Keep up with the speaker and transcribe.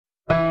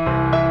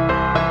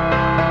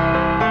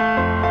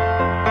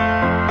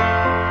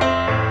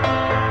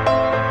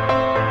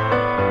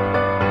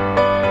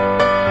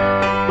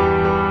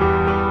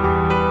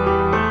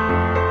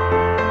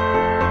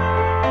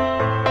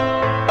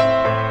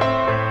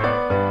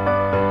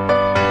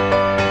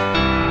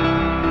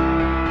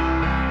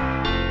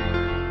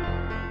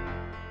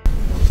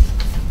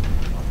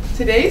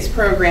Today's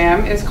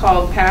program is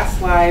called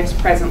Past Lives,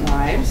 Present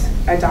Lives,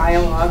 a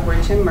dialogue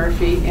where Tim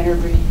Murphy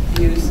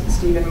interviews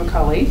Stephen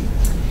McCauley.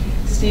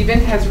 Stephen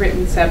has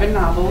written 7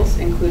 novels,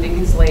 including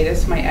his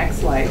latest, My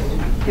Ex-Life.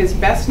 His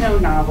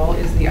best-known novel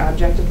is The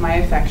Object of My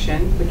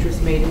Affection, which was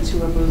made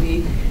into a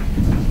movie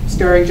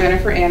starring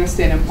Jennifer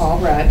Aniston and Paul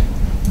Rudd.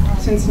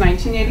 Since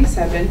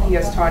 1987, he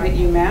has taught at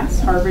UMass,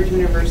 Harvard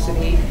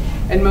University,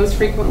 and most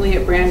frequently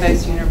at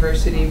Brandeis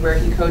University, where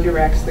he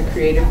co-directs the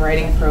creative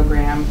writing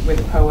program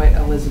with poet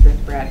Elizabeth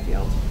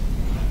Bradfield.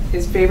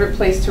 His favorite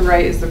place to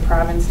write is the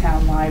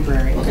Provincetown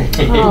Library.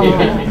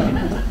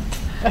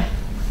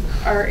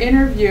 Our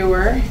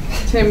interviewer,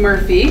 Tim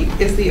Murphy,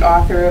 is the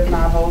author of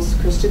novels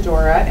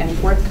Christadora and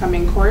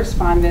forthcoming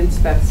correspondence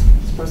that's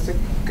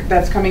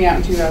coming out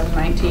in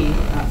 2019.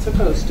 Not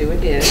supposed to,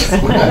 it is.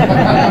 Who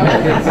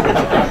knows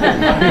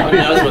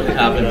what can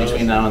happen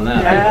between now and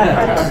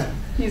then.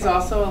 He's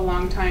also a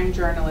longtime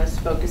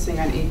journalist focusing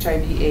on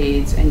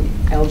HIV/AIDS and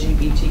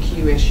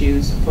LGBTQ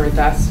issues for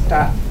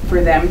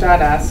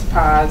them.us,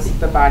 Pause,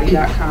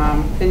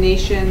 TheBody.com, The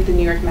Nation, The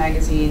New York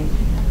Magazine,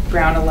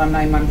 Brown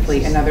Alumni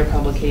Monthly, and other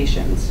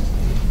publications.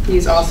 He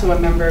is also a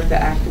member of the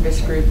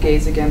activist group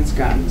Gays Against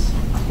Guns.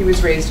 He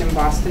was raised in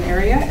Boston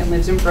area and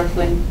lives in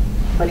Brooklyn,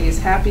 but he is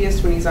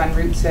happiest when he's on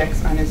Route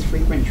 6 on his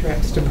frequent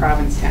trips to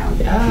Provincetown.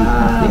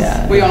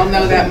 Yes. We all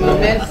know that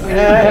moment.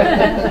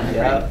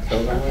 Yeah.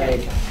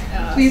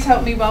 Please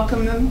help me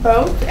welcome them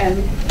both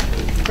and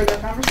for their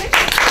conversation.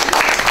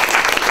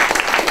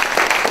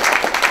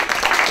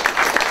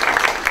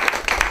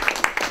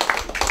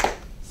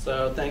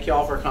 So thank you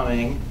all for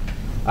coming.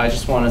 I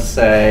just want to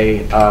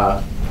say,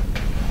 I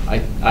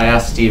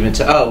asked Stephen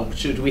to,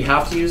 should we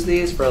have to use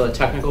these for like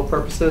technical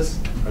purposes?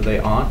 Are they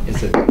on?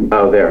 Is it?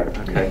 Oh, there.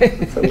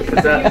 Okay. So, is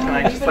that, can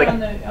I just like on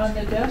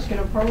the desk?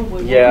 It'll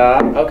probably. Yeah.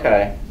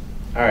 Okay.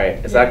 All right.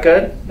 Is that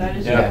good? That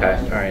is. Yeah. Okay.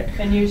 All right.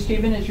 And you,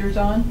 Stephen, is yours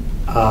on?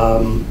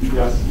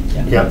 Yes.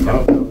 Yeah.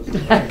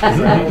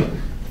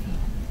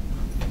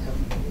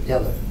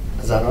 Yeah.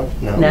 Is that on?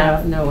 No.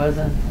 No, it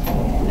wasn't.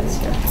 That's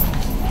good.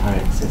 All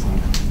right. Say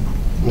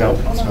something. No,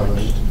 it's not on.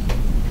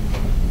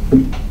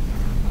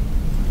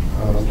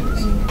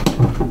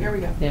 There we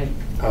go. Yeah.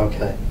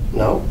 Okay.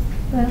 No.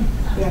 Yeah.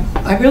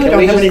 I really Can don't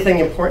we have just- anything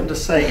important to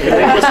say. Can we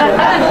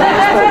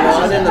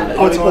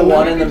just put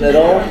one in the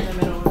middle?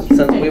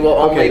 Since we will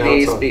only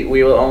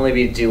we will only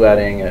be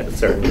duetting at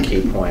certain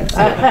key points.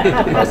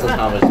 Most of the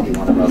time, it'll just be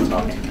one of us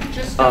talking.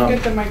 Just don't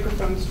get the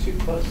microphones too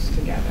close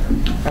together.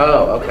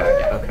 Oh,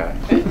 okay, okay,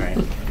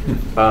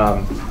 all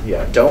right.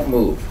 Yeah, don't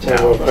move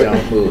now.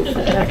 Don't move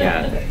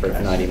again for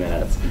 90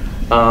 minutes.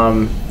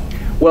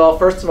 Well,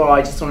 first of all,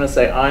 I just want to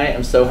say I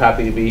am so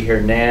happy to be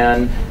here.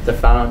 Nan, the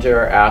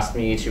founder, asked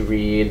me to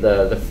read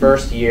the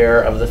first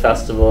year of the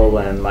festival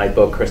when my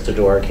book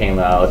Christadora came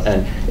out,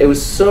 and it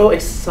was so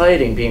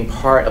exciting being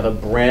part of a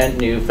brand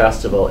new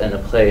festival in a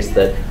place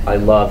that I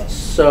love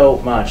so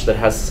much, that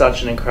has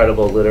such an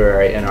incredible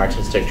literary and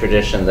artistic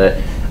tradition,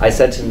 that I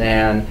said to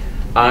Nan,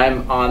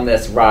 I'm on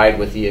this ride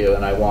with you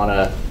and I want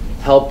to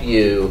help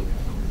you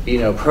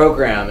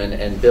program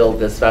and build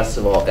this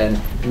festival. And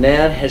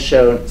Nan has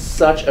shown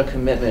such a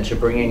commitment to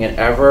bringing an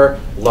ever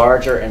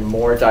larger and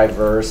more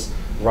diverse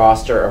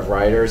roster of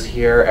writers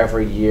here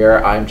every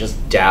year. I'm just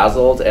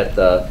dazzled at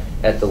the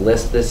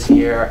list this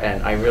year,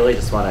 and I really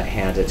just want to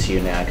hand it to you,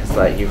 Nan,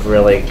 because you've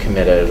really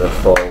committed a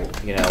full,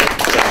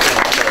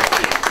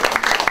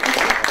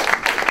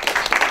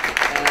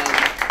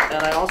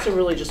 And I also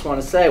really just want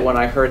to say, when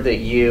I heard that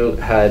you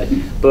had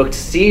booked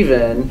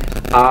Stephen,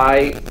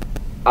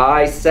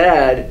 I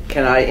said,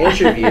 can I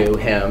interview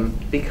him?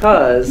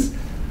 Because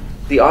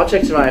The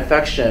Object of My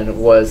Affection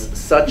was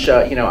such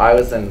a, I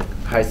was in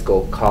high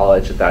school,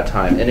 college at that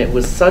time, and it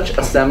was such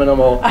a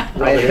seminal,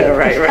 right.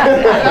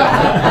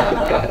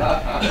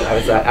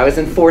 I was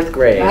in 4th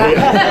grade.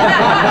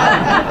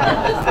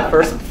 The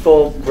first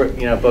full,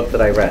 book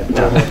that I read.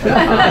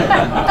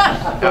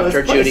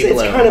 After Judy Blume.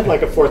 It's kind of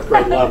like a 4th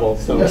grade level.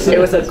 So It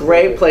was a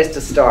great place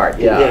to start.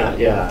 Yeah.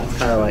 It's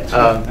kind of like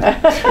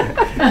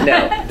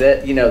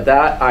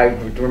that I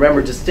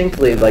remember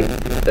distinctly, like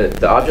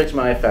the Object of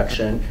My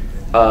Affection,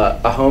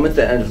 A Home at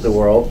the End of the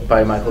World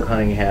by Michael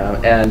Cunningham,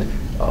 and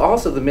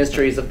also The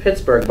Mysteries of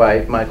Pittsburgh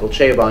by Michael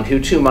Chabon, who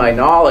to my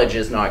knowledge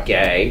is not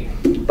gay,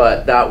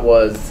 but that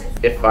was,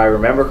 if I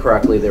remember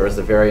correctly, there was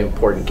a very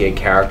important gay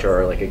character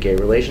or like a gay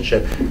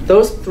relationship.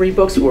 Those 3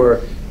 books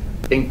were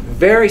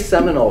very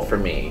seminal for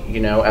me,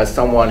 as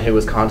someone who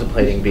was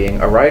contemplating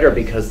being a writer,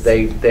 because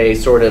they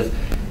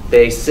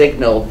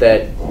signaled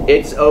that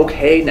it's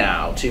okay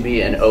now to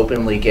be an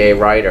openly gay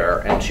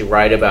writer and to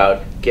write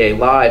about gay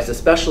lives,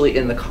 especially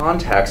in the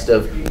context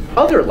of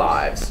other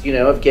lives,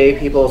 of gay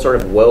people sort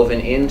of woven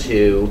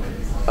into,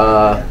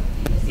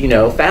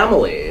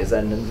 families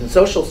and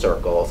social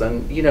circles,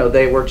 and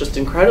they were just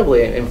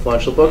incredibly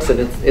influential books. And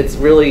it's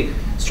really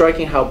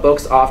striking how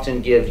books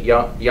often give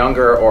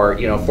younger or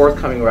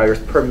forthcoming writers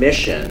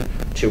permission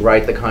to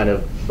write the kind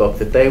of book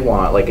that they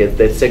want. Like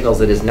it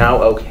signals it is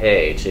now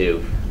okay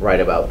to write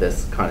about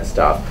this kind of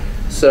stuff.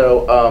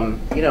 So,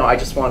 you know, I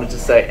just wanted to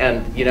say,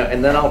 and you know,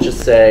 and then I'll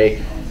just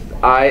say,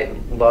 I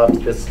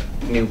loved this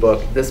new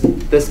book. This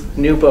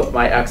new book,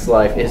 My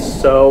Ex-Life,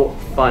 is so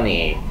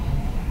funny.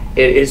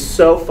 It is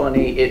so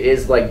funny. It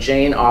is like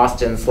Jane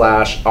Austen /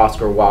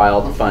 Oscar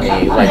Wilde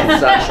funny. Like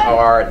such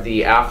are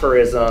the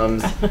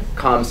aphorisms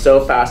come so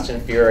fast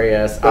and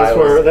furious.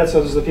 Those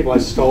are the people I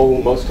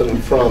stole most of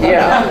them from.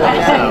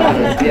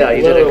 Yeah, so, yeah,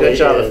 you did a good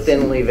job of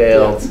thinly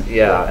veiled.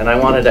 Yeah, and I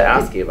wanted to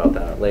ask you about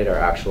that later,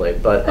 actually.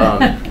 But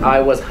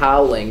I was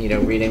howling, you know,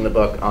 reading the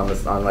book on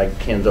like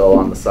Kindle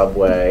on the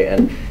subway,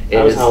 and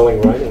I was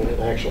howling writing it,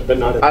 actually, but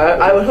not.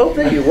 I would hope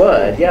that you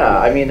would. Yeah,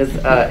 I mean,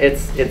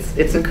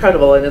 it's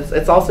incredible, and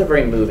it's also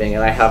very moving.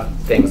 And I have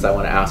things I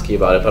want to ask you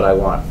about it, but I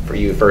want for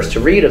you first to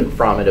read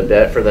from it a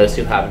bit for those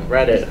who haven't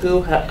read it.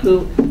 Who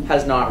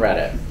has not read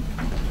it?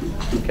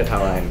 Look at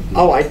how I'm.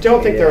 Oh, I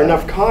don't think there are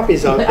enough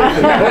copies out there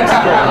for the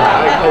bookstore,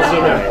 as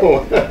you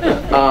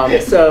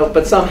know.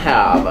 But some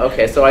have.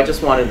 Okay, so I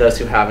just wanted those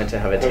who haven't to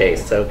have a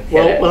taste. So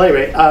well,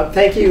 anyway,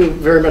 thank you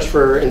very much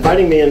for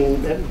inviting me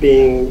and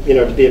being, you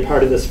know, to be a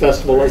part of this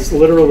festival. This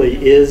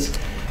literally is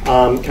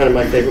kind of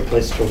my favorite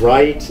place to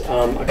write.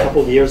 A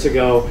couple of years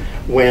ago,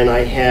 when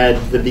I had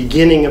the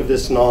beginning of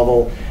this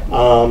novel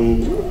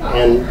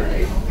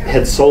and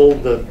had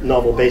sold the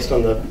novel based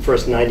on the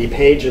first 90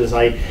 pages,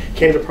 I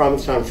came to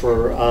Provincetown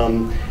for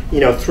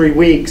 3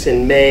 weeks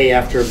in May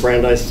after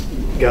Brandeis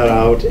got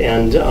out,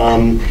 and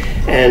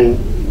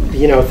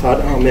you know, thought,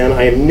 oh man,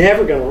 I am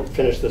never going to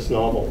finish this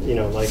novel. You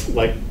know,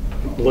 like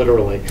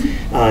literally,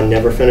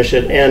 never finish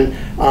it. And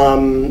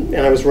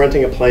I was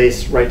renting a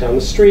place right down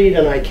the street,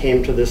 and I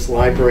came to this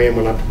library and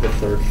went up to the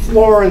 3rd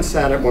floor and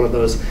sat at one of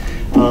those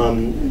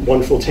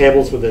wonderful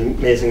tables with an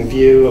amazing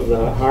view of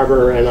the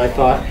harbor, and I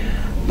thought,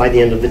 by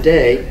the end of the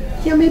day,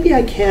 yeah, maybe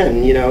I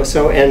can, you know.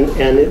 So and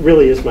it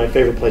really is my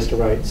favorite place to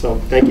write. So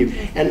thank you.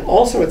 And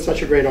also, it's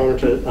such a great honor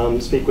to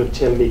speak with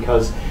Tim,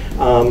 because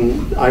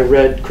I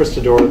read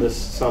Christadora this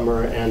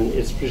summer, and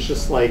it's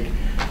just like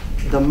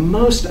the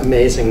most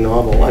amazing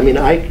novel. I mean,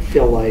 I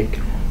feel like,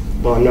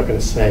 well, I'm not going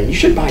to say, you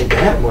should buy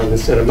that one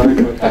instead of my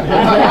book.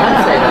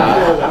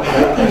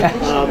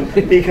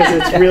 Because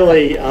it's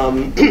really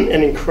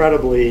an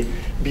incredibly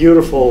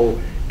beautiful,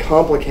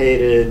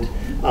 complicated,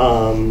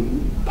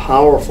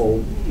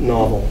 powerful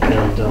novel,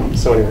 and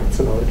so anyway, it's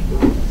an honor.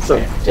 So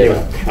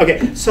anyway,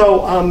 okay.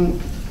 So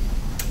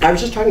I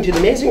was just talking to the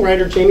amazing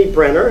writer Jamie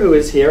Brenner, who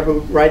is here, who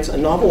writes a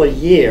novel a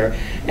year,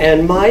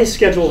 and my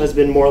schedule has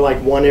been more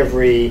like one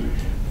every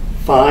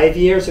 5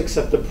 years,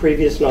 except the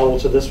previous novel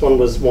to this one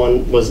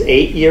was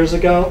 8 years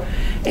ago,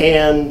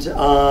 and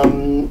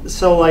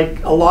so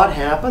like a lot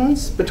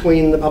happens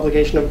between the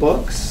publication of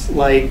books.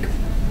 Like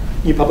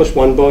you publish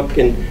one book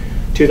in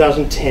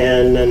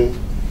 2010, and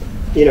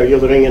you know, you're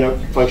living in a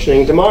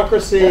functioning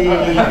democracy,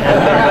 and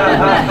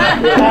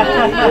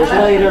years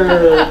later,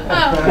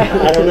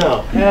 I don't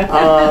know.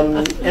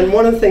 And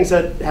one of the things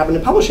that happened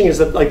in publishing is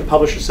that, like, the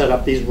publisher set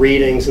up these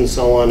readings and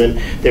so on, and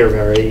they're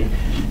very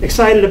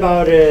excited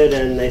about it,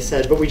 and they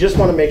said, but we just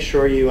want to make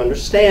sure you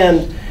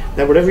understand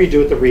that whatever you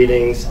do at the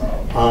readings,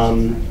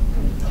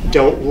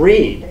 don't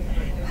read.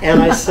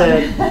 And I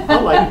said,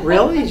 oh, like,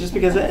 really? Just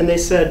because? And they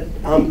said,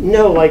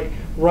 no, like,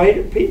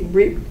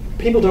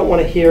 people don't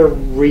want to hear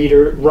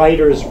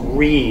writers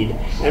read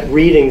at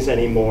readings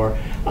anymore.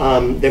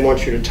 They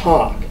want you to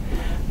talk.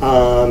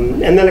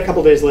 And then a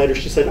couple days later,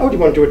 she said, oh, do you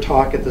want to do a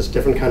talk at this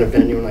different kind of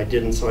venue? And I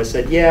didn't, so I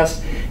said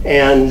yes.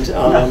 And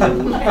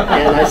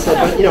I said,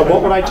 but you know,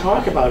 what would I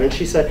talk about? And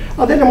she said,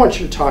 oh, they don't want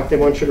you to talk, they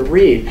want you to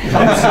read.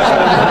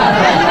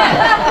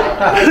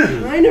 I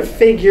kind of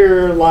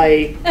figure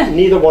like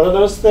neither one of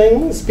those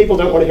things. People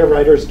don't want to hear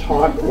writers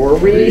talk or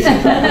read.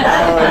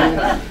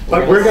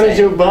 But we're going to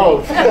do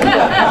both. So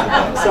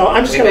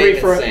I'm just going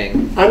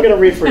to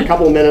read for a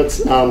couple of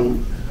minutes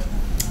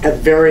a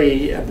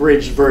very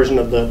abridged version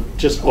of the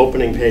just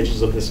opening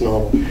pages of this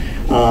novel.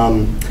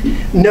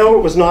 No,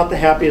 it was not the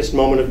happiest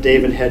moment of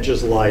David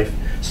Hedges' life.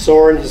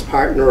 Soren, his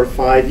partner of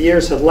 5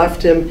 years, had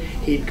left him.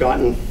 He'd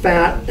gotten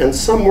fat, and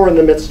somewhere in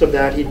the midst of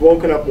that, he'd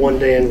woken up one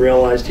day and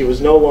realized he was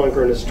no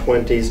longer in his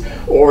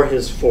 20s or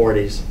his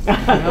 40s.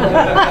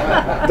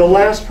 The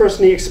last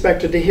person he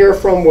expected to hear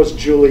from was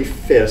Julie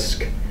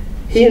Fisk.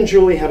 He and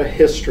Julie had a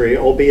history,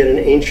 albeit an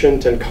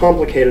ancient and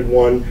complicated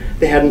one.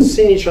 They hadn't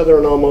seen each other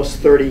in almost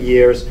 30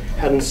 years,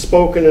 hadn't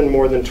spoken in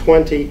more than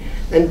 20,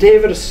 and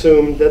David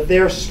assumed that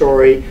their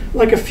story,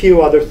 like a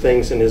few other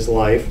things in his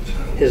life,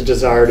 his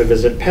desire to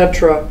visit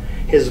Petra,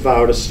 his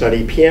vow to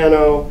study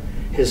piano,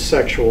 his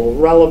sexual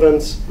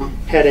relevance,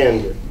 had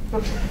ended.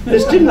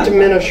 This didn't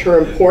diminish her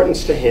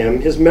importance to him.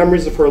 His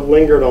memories of her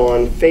lingered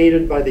on,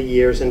 faded by the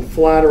years in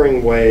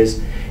flattering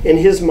ways. In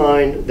his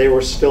mind, they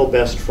were still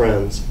best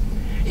friends.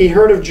 He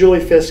heard of Julie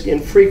Fisk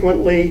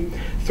infrequently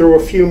through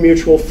a few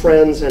mutual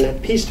friends and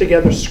had pieced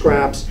together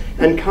scraps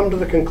and come to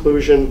the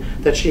conclusion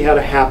that she had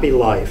a happy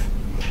life.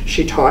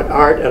 She taught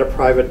art at a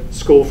private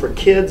school for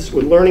kids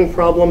with learning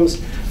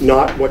problems,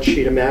 not what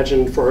she'd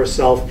imagined for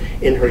herself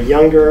in her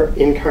younger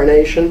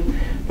incarnation,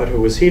 but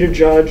who was he to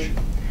judge?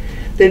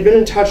 They'd been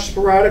in touch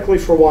sporadically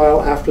for a while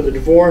after the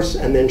divorce,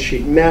 and then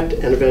she'd met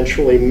and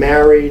eventually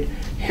married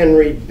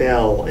Henry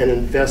Bell, an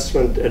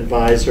investment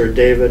advisor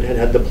David had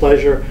had the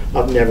pleasure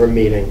of never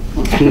meeting.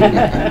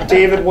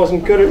 David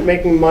wasn't good at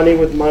making money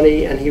with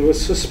money, and he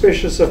was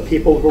suspicious of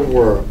people who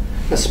were,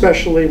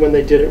 especially when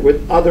they did it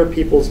with other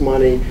people's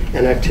money,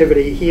 an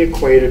activity he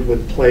equated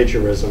with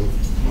plagiarism.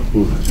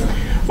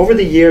 Over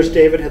the years,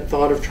 David had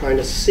thought of trying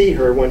to see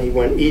her when he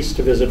went east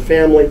to visit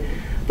family,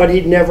 but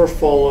he'd never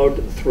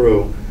followed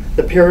through.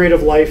 The period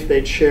of life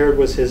they'd shared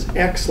was his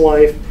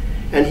ex-life,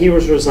 and he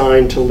was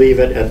resigned to leave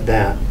it at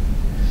that.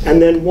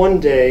 And then one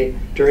day,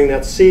 during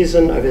that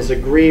season of his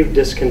aggrieved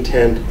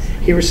discontent,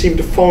 he received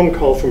a phone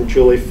call from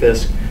Julie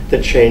Fisk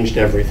that changed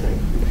everything.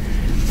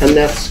 And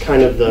that's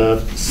kind of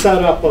the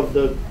setup of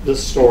the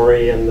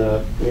story and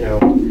the,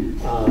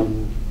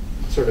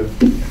 sort of,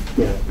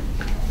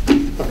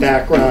 a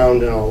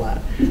background and all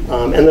that.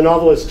 And the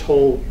novel is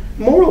told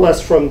more or less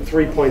from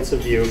 3 points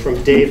of view,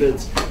 from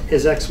David's,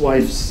 his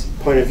ex-wife's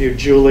point of view,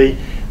 Julie,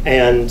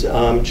 and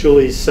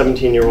Julie's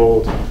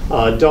 17-year-old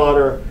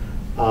daughter,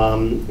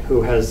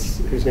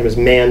 whose name is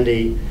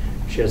Mandy.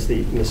 She has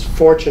the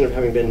misfortune of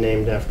having been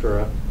named after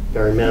a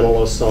Barry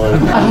Manilow song.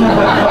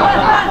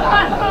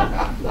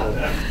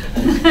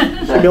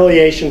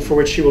 Humiliation for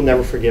which she will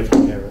never forgive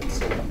her parents.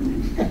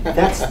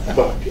 That's the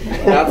book.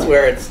 That's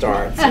where it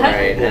starts,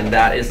 right? And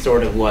that is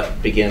sort of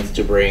what begins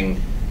to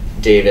bring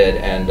David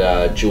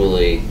and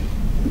Julie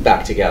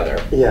back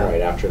together, right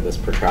after this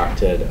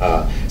protracted.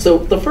 So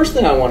the first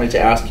thing I wanted to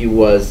ask you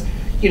was,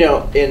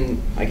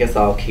 I guess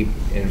I'll keep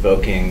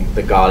invoking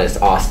the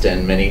goddess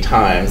Austen many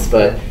times,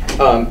 but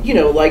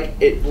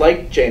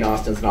like Jane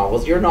Austen's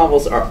novels, your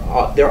novels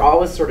they're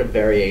always sort of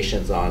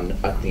variations on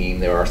a theme.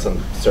 There are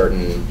some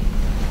certain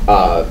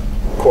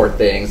core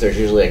things. There's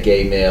usually a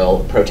gay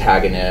male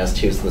protagonist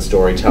who's the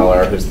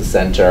storyteller, who's the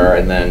center,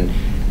 and then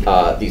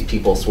these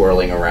people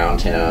swirling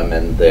around him,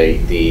 and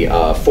the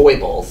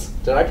foibles.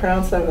 Did I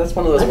pronounce that? That's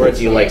one of those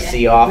words you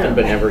see often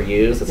but never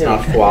use. It's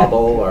not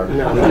foible or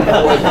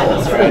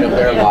foibles, right, of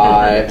their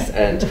lives,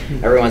 and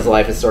everyone's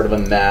life is sort of a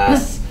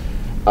mess.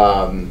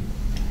 Also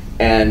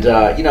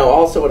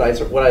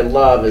what I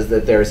love is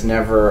that there's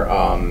never,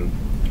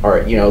 or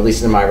at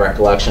least in my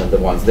recollection of the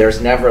ones,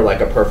 there's never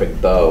like a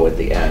perfect bow at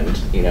the end.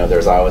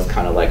 There's always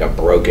kind of like a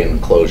broken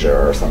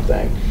closure or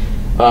something.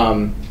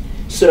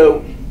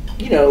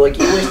 Like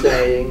you were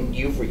saying,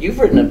 you've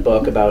written a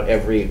book about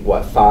every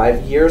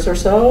 5 years or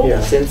so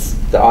since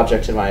The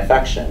Object of My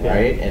Affection,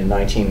 right? In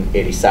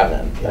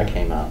 1987 that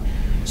came out.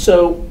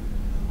 So,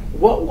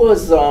 what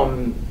was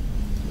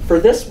for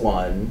this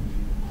one?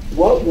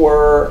 What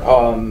were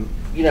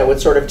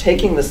it's sort of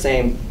taking the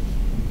same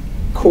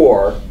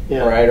core,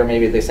 right, or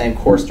maybe the same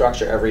core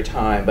structure every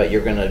time, but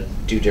you're going to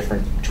do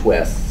different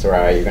twists,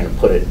 right? You're going to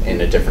put it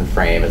in a different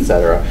frame,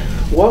 etc.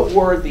 What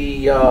were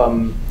the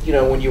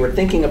when you were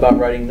thinking about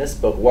writing this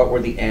book, what were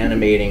the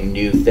animating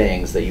new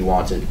things that you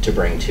wanted to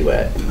bring to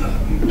it?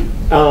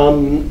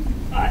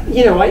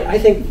 I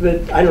think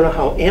that, I don't know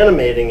how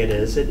animating it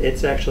is.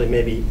 It's actually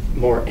maybe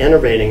more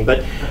enervating,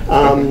 but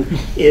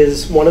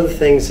is one of the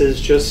things is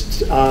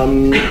just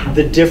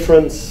the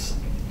difference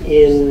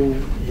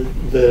in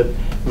the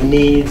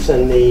needs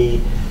and the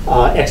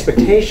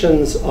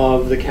expectations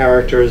of the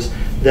characters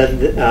that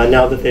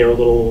now that they're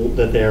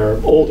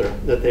older,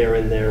 that they're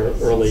in their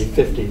early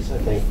 50s, I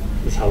think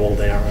is how old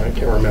they are. I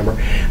can't remember,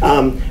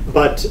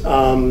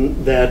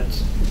 that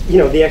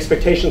the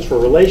expectations for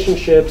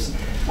relationships,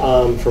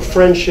 for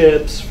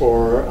friendships,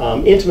 for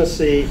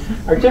intimacy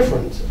are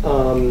different.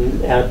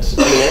 At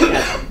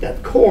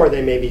core,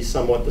 they may be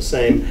somewhat the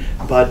same,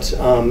 but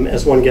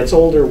as one gets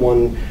older,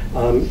 one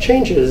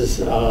changes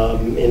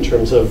in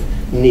terms of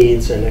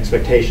needs and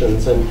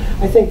expectations, and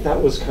I think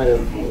that was kind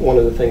of one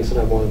of the things that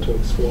I wanted to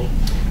explore.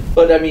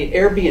 But I mean,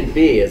 Airbnb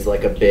is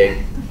like a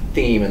big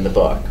theme in the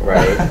book,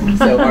 right?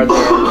 So are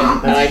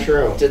there? That's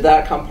true. Did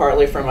that come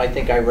partly from? I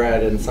think I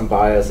read in some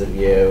bios of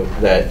you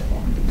that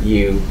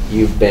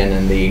you've been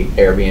in the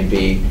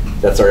Airbnb.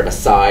 That's sort of a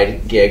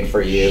side gig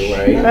for you,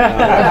 right?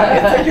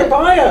 It's in your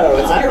bio.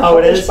 It's in your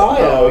published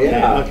bio.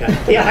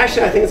 Okay. Yeah,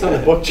 actually, I think it's on the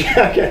book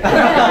jacket.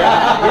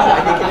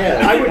 I think it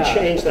is. I would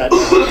change that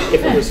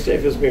if it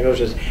was being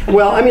just.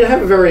 Well, I mean, I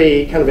have a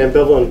very kind of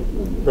ambivalent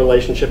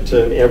relationship to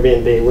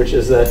Airbnb, which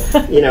is that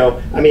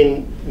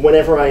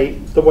whenever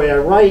the way I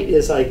write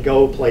is I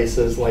go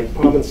places like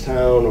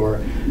Provincetown or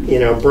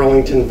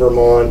Burlington,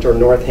 Vermont, or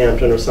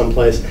Northampton or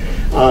someplace,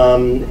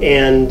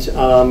 and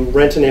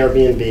rent an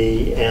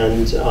Airbnb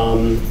and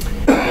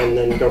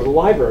then go to the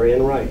library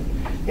and write.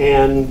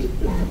 And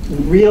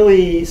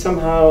really,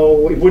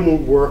 somehow, it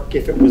wouldn't work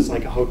if it was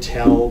like a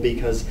hotel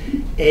because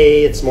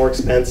A, it's more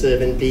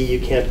expensive, and B, you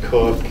can't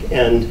cook.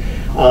 And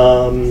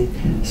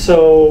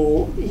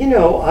so,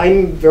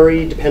 I'm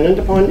very dependent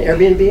upon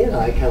Airbnb, and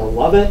I kind of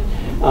love it.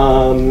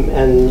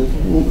 And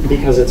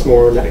because it's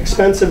more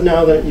expensive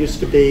now than it used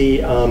to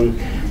be,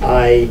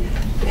 I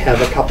have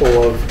a couple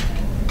of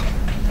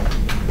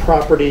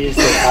properties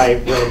that I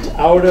rent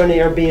out on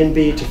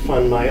Airbnb to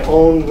fund my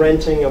own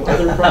renting of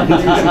other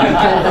properties.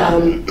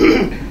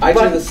 I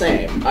do the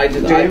same. I've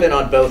been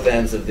on both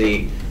ends of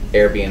the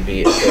Airbnb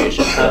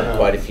equation for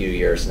quite a few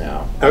years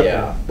now. Okay.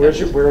 Yeah.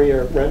 Where are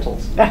your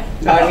rentals?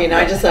 I mean,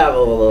 I just have a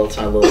little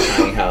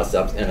tiny house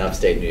up in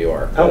upstate New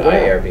York. Oh, that wow. I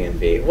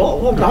Airbnb.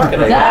 Well, I'm not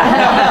gonna.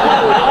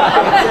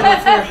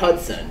 It's near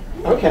Hudson.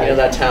 Okay. You know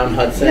that town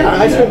Hudson? Yeah,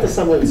 I spent the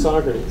summer in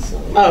Saugerties. So.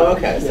 Oh,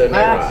 okay. So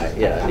nearby.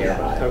 Yeah,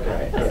 nearby.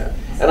 Okay. Right, yeah.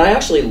 And I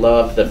actually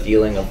love the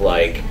feeling of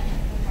like,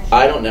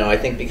 I don't know. I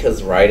think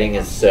because writing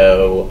is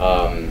so.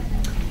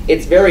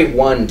 It's very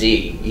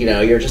 1D, you know,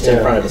 you're just in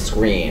front of the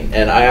screen.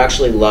 And I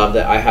actually love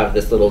that I have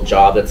this little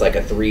job that's like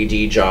a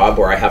 3D job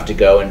where I have to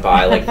go and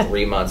buy like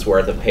 3 months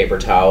worth of paper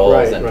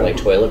towels and like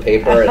toilet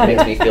paper. It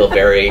makes me feel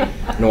very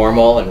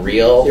normal and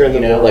real, you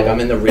know, like I'm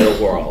in the real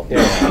world. You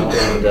know?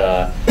 And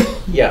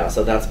yeah,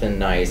 so that's been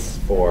nice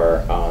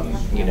for,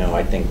 you know,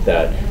 I think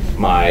that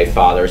my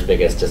father's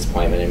biggest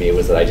disappointment in me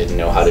was that I didn't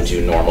know how to do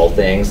normal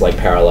things like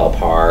parallel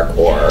park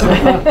or,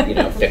 you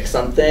know, fix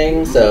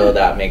something. So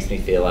that makes me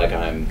feel like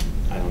I'm,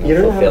 I don't know, you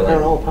don't fulfilling. have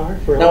a parallel park?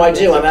 No, I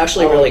do. I'm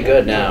actually really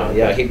good now.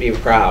 Yeah, he'd be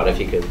proud if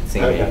he could see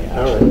me.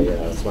 Actually,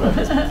 yeah, it's one of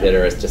his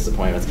bitterest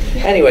disappointments.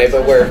 Anyway,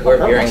 but we're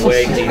veering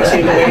way too deep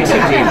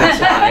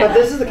tonight. But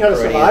this is the kind of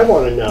stuff I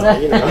want to know.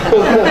 You know.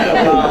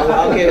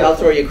 I'll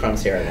throw you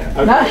crumbs here and there.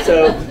 Okay.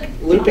 So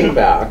looping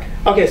back.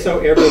 Okay,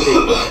 so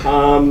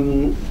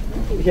Airbnb.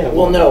 Yeah.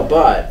 Well, no,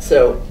 but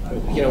so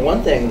you know,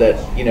 one thing that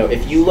you know,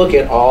 if you look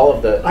at all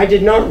of the, I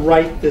did not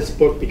write this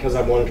book because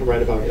I wanted to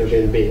write about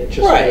Airbnb. It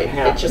just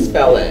happened. It just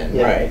fell in.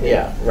 Right.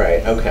 Yeah.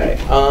 Right. Okay.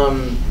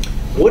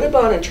 What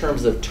about in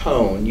terms of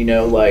tone? You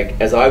know, like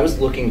as I was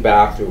looking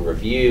back through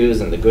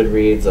reviews and the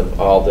Goodreads of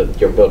all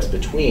your books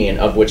between,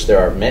 of which there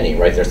are many.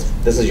 Right.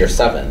 This is your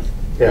 7th.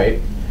 Yeah.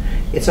 Right.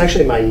 It's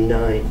actually my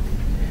 9th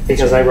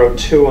because I wrote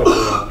 2 under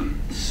a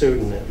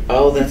pseudonym.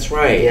 Oh, that's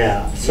right.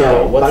 Yeah.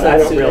 So, what's but that I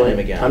don't pseudonym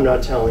really. again? I'm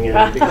not telling you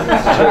because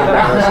it's too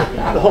embarrassing.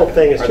 The whole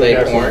thing is Are too they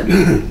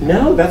embarrassing. porn?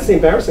 No, that's the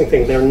embarrassing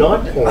thing. They're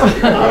not porn.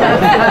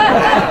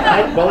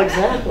 Well,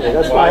 exactly.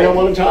 That's why I don't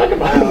want to talk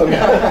about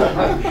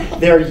them.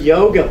 They're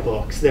yoga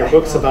books. They're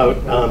books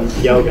about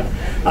yoga.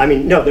 I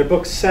mean, no, they're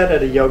books set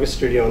at a yoga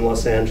studio in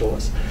Los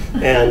Angeles.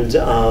 And,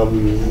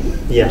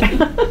 yeah.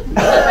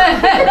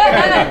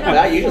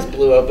 Now you just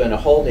blew open a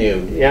whole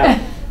new... Yeah.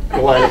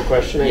 Line of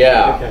questioning?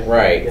 Yeah, okay.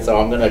 right. Yeah. So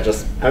I'm going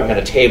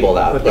to table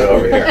that, put it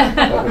over here.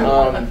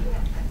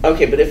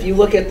 Okay, but if you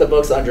look at the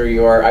books under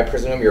I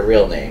presume your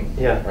real name,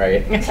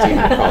 right? Stephen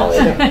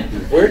McCauley.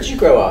 Where did you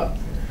grow up?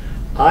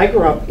 I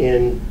grew up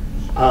in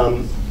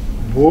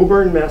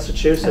Woburn,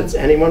 Massachusetts.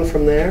 Anyone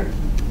from there?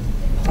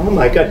 Oh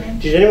my God.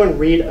 Did anyone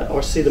read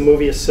or see the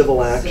movie A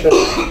Civil Action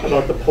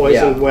about the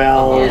poisoned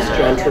wells,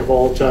 John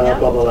Travolta,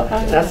 blah, blah, blah?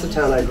 That's the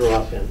town I grew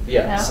up in.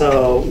 Yeah.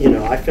 So, you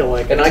know, I feel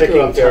like I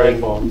grew up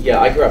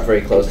I grew up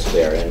very close to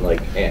there in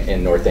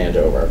North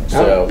Andover.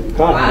 So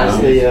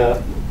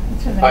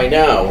I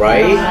know,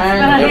 right?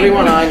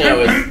 Everyone I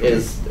know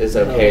is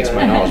okay to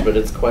my knowledge, but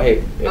it's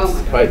quite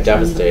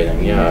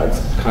devastating. Yeah, it's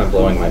kind of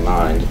blowing my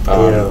mind.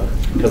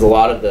 Because a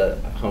lot of the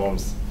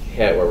homes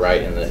hit were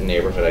right in the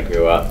neighborhood I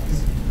grew up.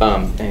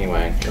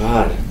 Anyway,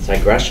 God,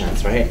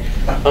 digressions, right?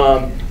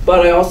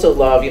 But I also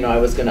love, you know,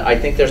 I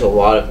think there's a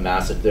lot of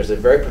there's a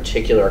very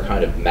particular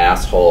kind of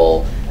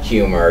masshole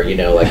humor, you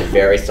know, like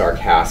very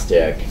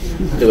sarcastic,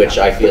 which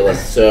I feel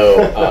is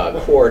so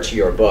core to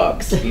your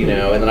books, you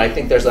know, and then I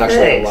think there's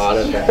actually a lot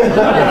of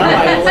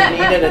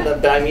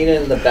I mean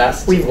it in the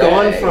best We've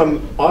gone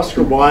from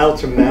Oscar Wilde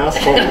to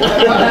masshole.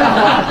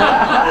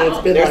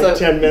 It's been like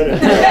 10 minutes.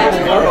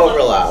 There's more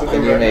overlap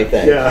than you may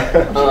think.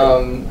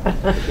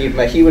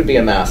 Yeah. He would be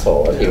a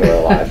masshole if he were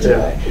alive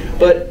today.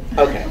 But,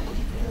 okay.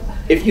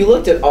 If you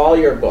looked at all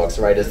your books,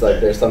 right, as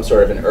like there's some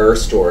sort of an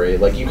story,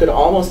 like you could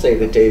almost say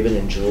that David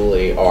and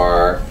Julie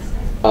are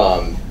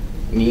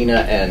Nina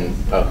and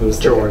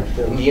George.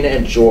 Nina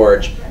and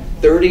George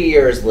 30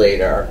 years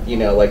later, you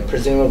know, like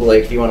presumably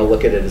if you want to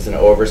look at it as an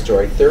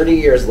overstory, 30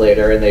 years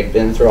later, and they've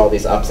been through all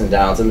these ups and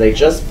downs, and they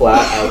just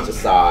flat out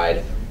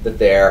decide that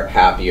they're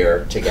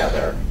happier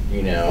together,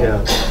 you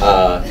know?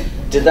 Yeah.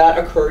 Did that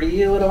occur to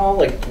you at all?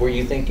 Like, were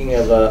you thinking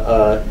of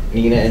a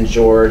Nina and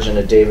George and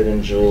a David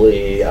and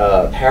Julie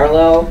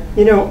parallel?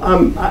 You know,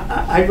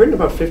 I'd written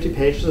about 50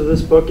 pages of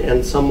this book,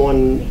 and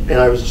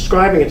I was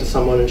describing it to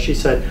someone, and she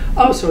said,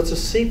 "Oh, so it's a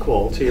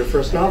sequel to your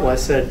first novel?" I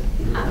said,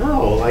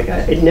 "No, like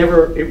it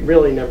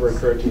really never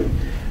occurred to me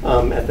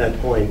at that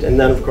point." And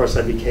then, of course,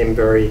 I became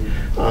very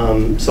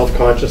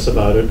self-conscious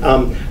about it.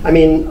 I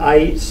mean,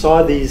 I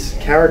saw these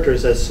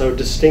characters as so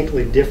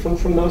distinctly different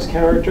from those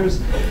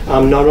characters,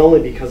 not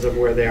only because of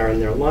where they are in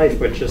their life,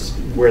 but just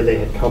where they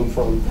had come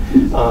from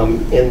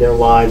in their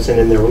lives and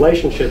in their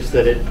relationships,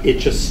 that it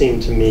just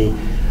seemed to me,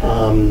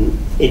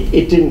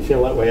 it didn't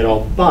feel that way at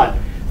all. But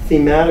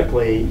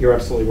thematically, you're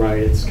absolutely right.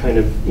 It's kind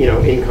of, you know,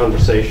 in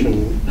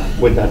conversation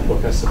with that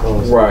book, I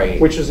suppose.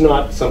 Right. Which is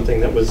not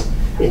something that was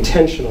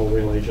intentional,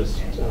 really, just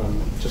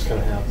kind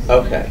of happened.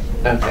 Okay,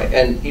 okay.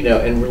 And, you know,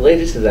 and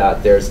related to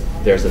that, there's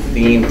a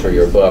theme through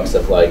your books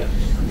of, like,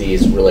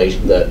 these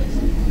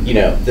you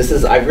know,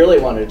 I really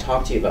wanted to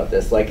talk to you about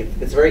this. Like,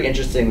 it's very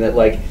interesting that,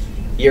 like,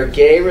 your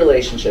gay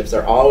relationships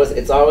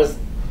it's always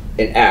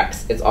an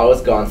X. It's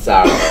always gone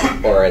sour,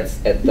 or it's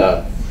at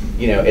the,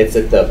 you know, it's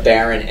at the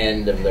barren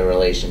end of the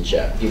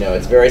relationship. You know,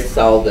 it's very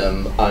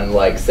seldom,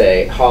 unlike,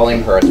 say,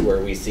 Hollinghurst,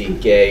 where we see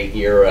gay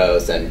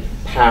eros and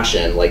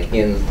passion, like,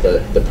 in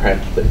the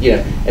you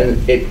know,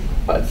 and it's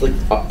like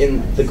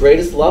in the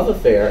greatest love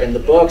affair in the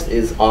books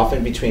is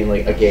often between,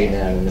 like, a gay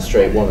man and a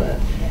straight woman.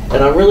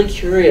 And I'm really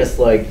curious,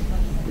 like,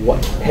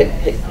 what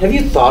have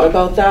you thought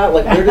about that?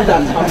 Like, where did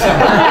that come from?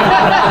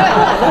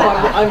 No,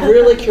 I'm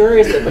really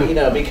curious, you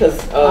know,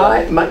 because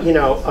you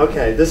know,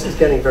 okay, this is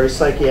getting very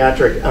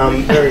psychiatric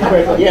very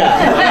quickly.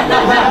 Yeah,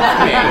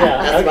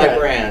 that's okay. my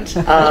brand.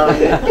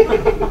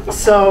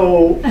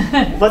 So,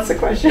 what's the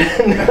question?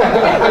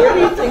 Where do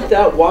you think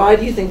that? Why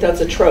do you think that's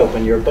a trope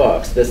in your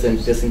books? This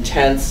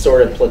intense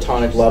sort of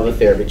platonic love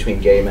affair between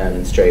gay men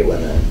and straight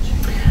women.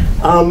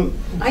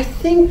 I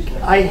think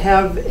I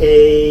have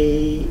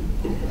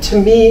to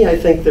me, I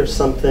think there's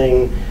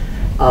something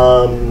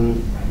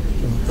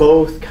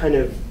both kind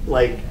of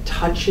like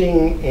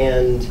touching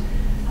and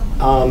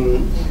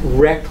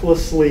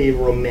recklessly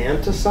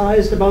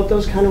romanticized about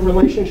those kind of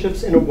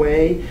relationships in a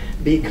way,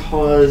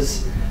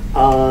 because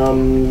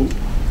and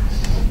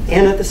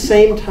at the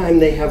same time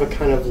they have a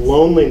kind of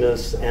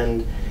loneliness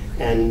and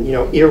you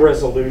know,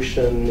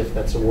 irresolution, if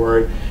that's a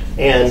word.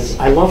 And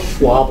I love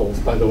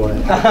flobbles, by the way.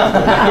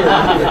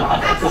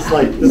 This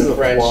is a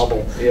French.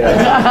 flobble.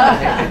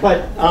 Yeah.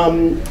 But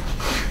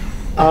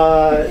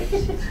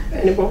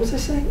and what was I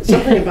saying?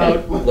 Something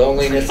about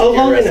loneliness. Oh,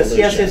 loneliness.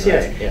 Yes.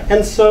 Right? Yeah.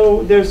 And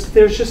so there's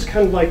just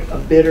kind of like a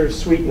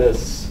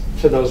bittersweetness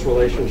to those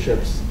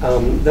relationships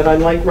that I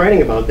like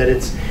writing about. That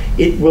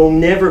it will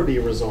never be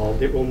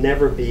resolved. It will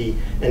never be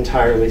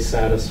entirely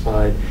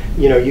satisfied.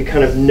 You know, you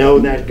kind of know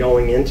that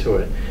going into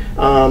it.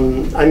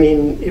 I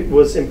mean, it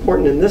was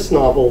important in this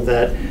novel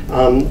that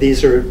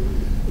this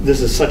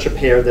is such a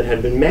pair that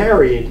had been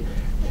married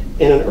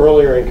in an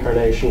earlier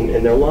incarnation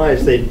in their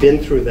lives. They'd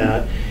been through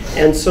that.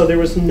 And so there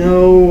was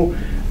no,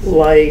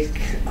 like,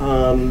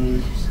 I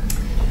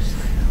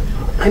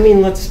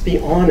mean, let's be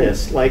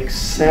honest, like,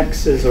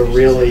 sex is a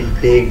really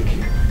big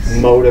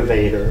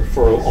motivator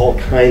for all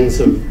kinds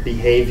of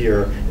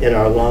behavior in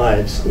our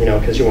lives, you know,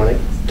 because you want to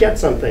get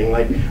something.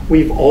 Like,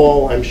 we've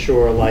all, I'm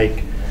sure,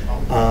 like,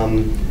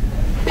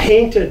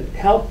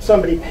 helped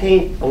somebody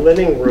paint a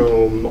living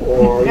room,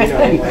 or, you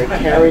know, like,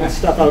 carried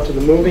stuff out to the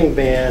moving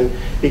van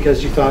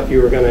because you thought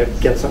you were going to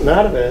get something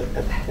out of it,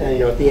 you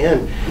know, at the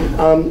end.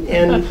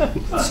 And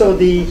so or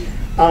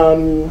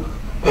in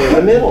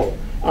the middle.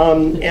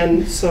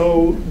 And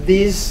so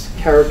these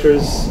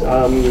characters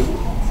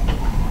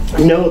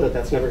know that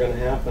that's never going to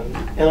happen.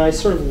 And I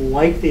sort of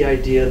like the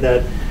idea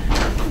that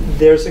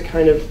there's a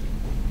kind of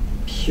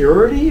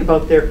purity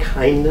about their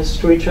kindness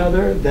to each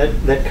other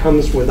that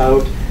comes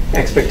without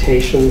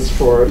expectations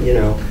for, you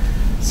know,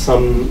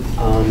 some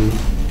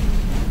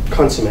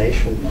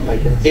consummation, I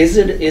guess. Is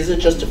it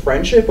just a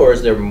friendship, or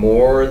is there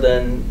more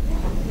to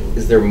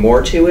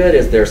it?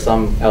 Is there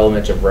some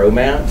element of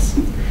romance?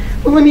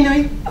 Well, I mean,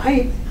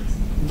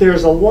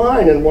 there's a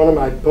line in one of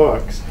my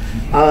books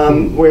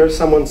where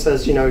someone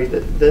says, you know,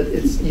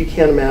 that you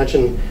can't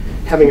imagine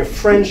having a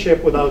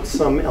friendship without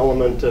some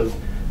element of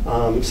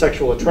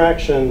sexual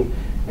attraction,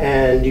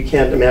 and you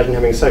can't imagine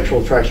having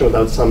sexual attraction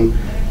without some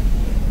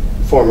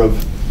form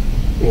of,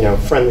 you know,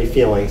 friendly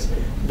feelings.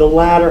 The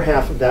latter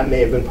half of that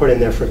may have been put in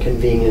there for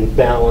convenient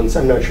balance.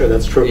 I'm not sure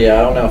that's true. Yeah,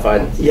 I don't know if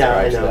I'd Yeah,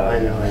 I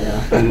know.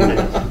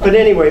 But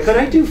anyway, but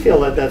I do feel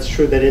that that's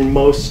true, that in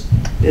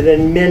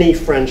many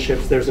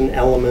friendships there's an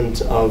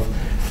element of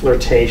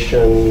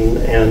flirtation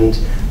and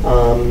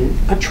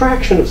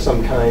attraction of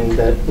some kind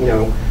that, you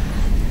know,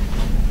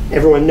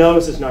 everyone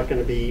knows is not going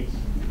to be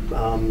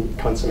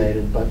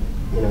consummated, but,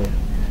 you know,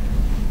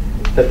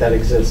 that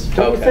exists.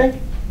 Don't you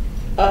think?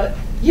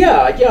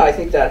 Yeah, I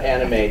think that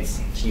animates,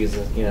 to use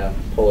a, you know,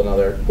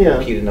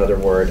 repeat another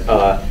word,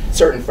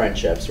 certain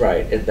friendships,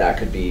 right? That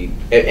could be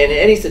in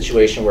any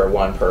situation where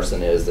one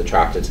person is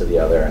attracted to the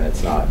other and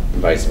it's not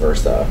vice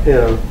versa.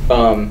 Yeah.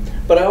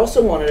 But I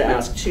also wanted to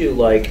ask too,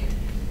 like,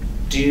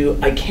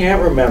 I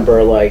can't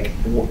remember, like,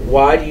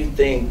 why do you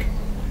think?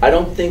 I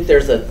don't think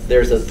there's a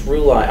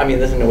through line. I mean,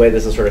 this in a way,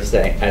 this is sort of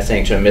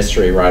saying to a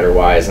mystery writer,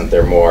 why isn't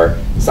there more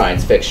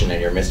science fiction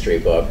in your mystery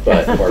book,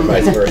 but or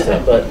vice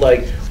versa? But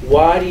like,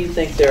 why do you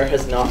think there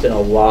has not been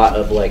a lot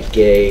of like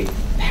gay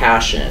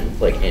passion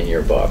like in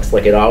your books?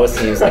 Like, it always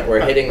seems like we're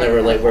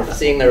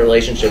seeing the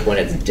relationship when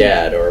it's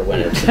dead or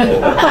when it's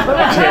over.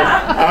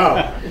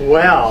 Oh,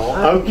 well,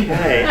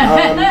 okay.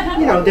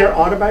 You know, they're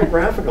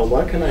autobiographical.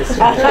 What can I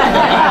say?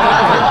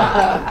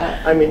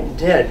 I mean,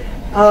 dead.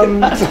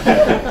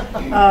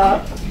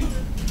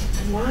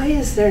 Why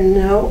is there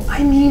no?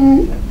 I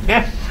mean,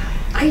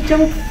 I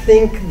don't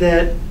think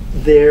that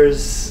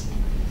there's,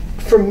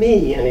 for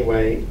me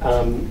anyway,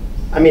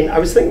 I mean, I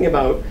was thinking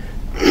about,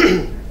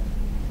 I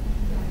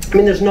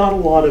mean, there's not a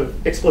lot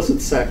of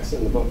explicit sex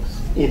in the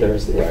books either,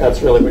 if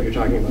that's really what you're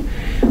talking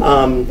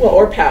about. Well,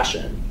 or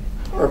passion.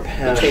 Or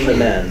passion. Between the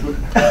men.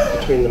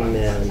 Between the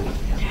men.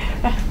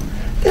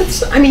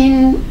 That's, I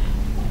mean,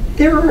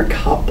 there are a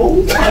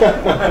couple.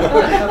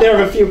 There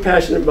are a few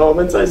passionate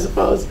moments, I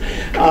suppose.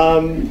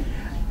 I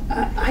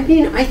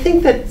mean, I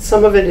think that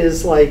some of it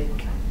is like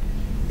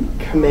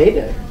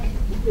comedic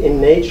in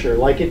nature.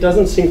 Like, it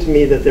doesn't seem to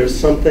me that there's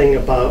something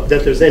about,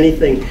 that there's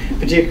anything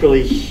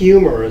particularly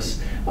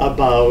humorous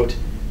about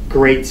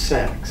great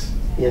sex,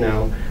 you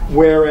know?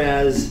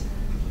 Whereas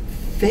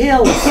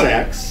failed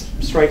sex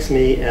strikes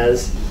me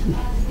as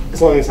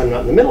long as I'm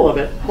not in the middle of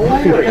it,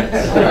 hilarious.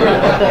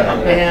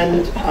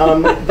 And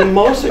the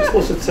most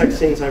explicit sex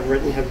scenes I've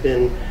written have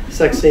been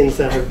sex scenes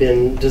that have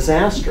been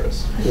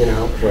disastrous, you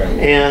know? Right.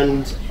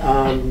 And,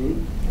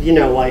 you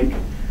know, like,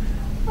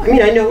 I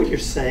mean, I know what you're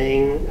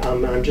saying.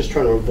 I'm just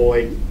trying to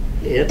avoid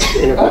it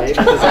in a way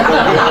because I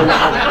don't know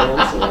how to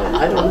answer it.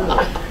 I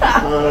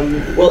don't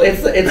know. Well,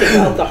 it's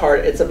about the heart.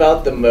 It's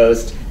about the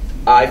most,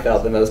 I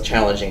felt, the most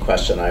challenging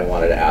question I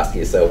wanted to ask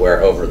you, so we're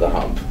over the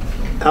hump.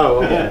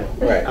 Oh, okay.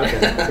 Right.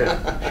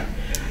 Okay.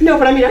 No,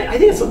 but I mean, I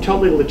think it's a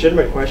totally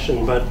legitimate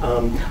question, but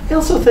I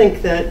also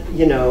think that,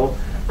 you know,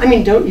 I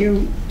mean, don't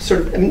you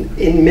sort of,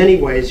 in many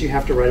ways, you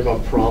have to write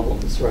about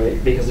problems,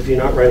 right? Because if you're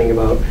not writing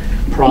about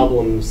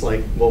problems,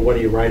 like, well, what are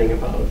you writing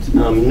about?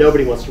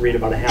 Nobody wants to read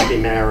about a happy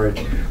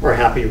marriage or a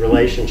happy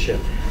relationship.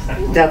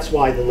 That's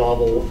why the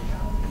novel,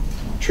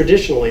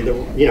 traditionally, the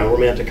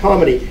romantic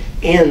comedy,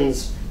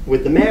 ends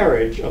with the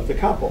marriage of the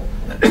couple.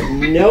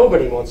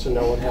 Nobody wants to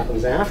know what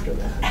happens after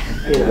that,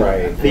 you know,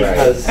 right,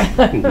 because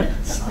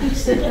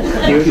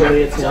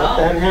usually it's not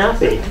that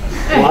happy.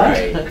 What?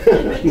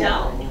 Right.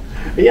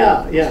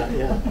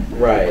 Yeah.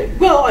 Right.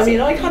 Well, I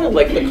mean, I kind of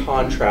like the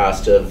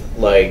contrast of,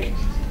 like,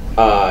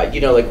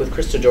 you know, like with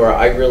Christadora,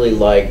 I really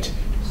liked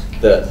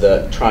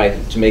the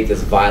trying to make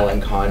this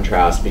violent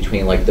contrast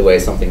between, like, the way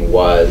something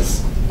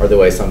was or the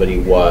way somebody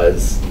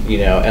was, you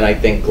know, and I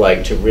think,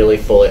 like, to really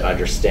fully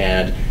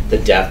understand the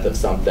death of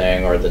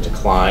something or the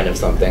decline of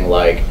something,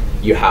 like,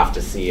 you have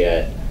to see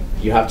it,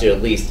 you have to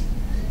at least,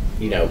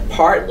 you know,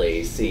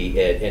 partly see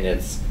it in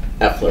its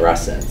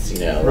efflorescence, you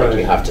know, like,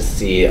 you have to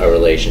see a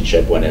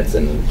relationship when it's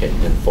in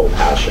full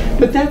passion.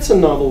 But that's a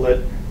novel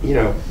that, you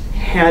know,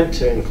 had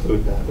to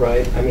include that,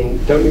 right? I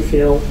mean, don't you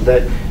feel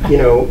that, you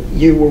know,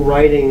 you were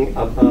writing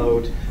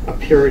about a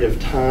period of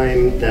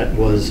time that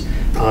was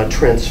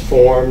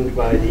transformed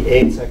by the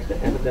AIDS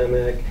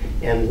epidemic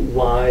and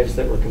lives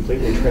that were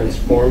completely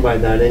transformed by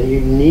that, and you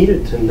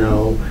needed to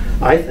know,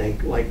 I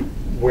think, like,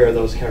 where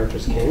those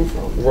characters came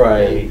from.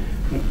 Right.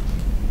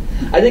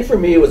 I think for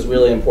me it was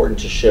really important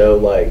to show,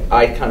 like,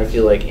 I kind of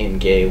feel like in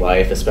gay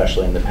life,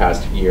 especially in the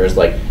past years,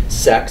 like,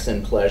 sex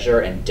and pleasure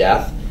and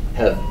death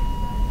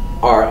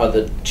are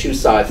the two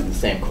sides of the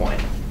same coin,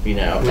 you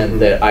know, and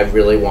that I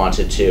really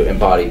wanted to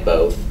embody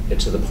both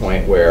to the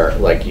point where,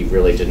 like, you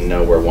really didn't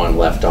know where one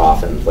left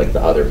off and, like,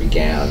 the other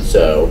began.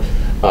 So,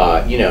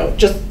 you know,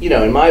 just, you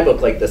know, in my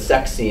book, like, the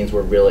sex scenes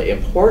were really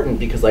important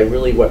because I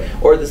really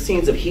or the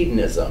scenes of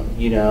hedonism,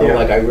 you know,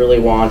 like, I really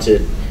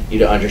wanted you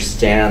to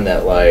understand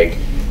that, like,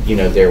 you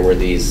know, there were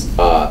these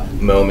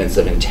moments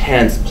of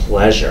intense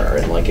pleasure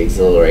and, like,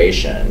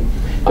 exhilaration.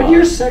 But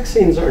your sex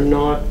scenes are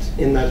not,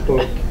 in that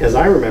book, as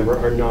I remember,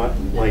 are not,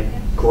 like,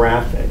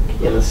 graphic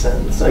in a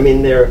sense. I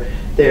mean, there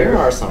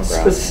are some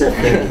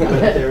specific, but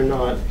they're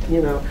not,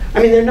 you know,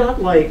 I mean, they're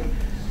not like,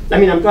 I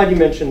mean, I'm glad you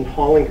mentioned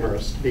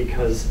Hollinghurst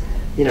because,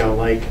 you know,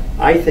 like,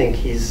 I think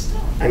he's,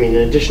 I mean,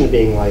 in addition to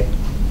being, like,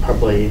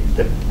 probably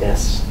the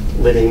best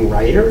living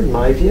writer, in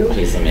my view.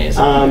 He's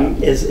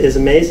amazing. Is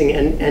amazing,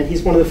 and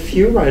he's one of the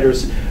few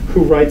writers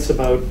who writes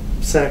about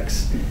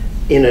sex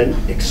in an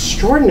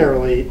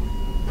extraordinarily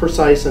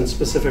precise and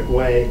specific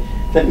way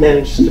that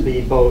manages to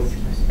be both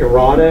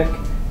erotic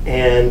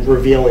and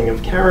revealing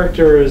of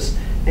characters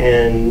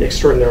and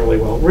extraordinarily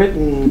well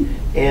written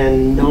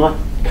and not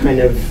kind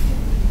of,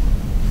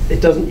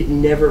 it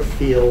never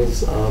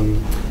feels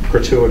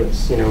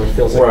gratuitous, you know, it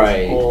feels like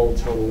it's all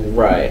totally...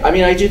 Right. I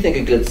mean, I do think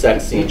a good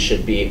sex scene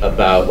should be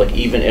about, like,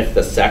 even if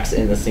the sex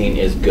in the scene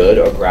is good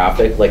or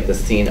graphic, like, the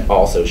scene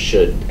also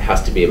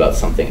has to be about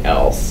something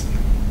else.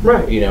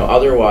 Right. You know,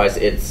 otherwise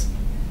it's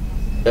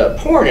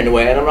porn in a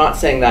way, and I'm not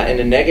saying that in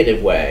a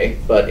negative way,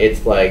 but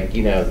it's like,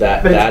 you know,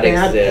 that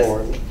exists.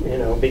 Porn, you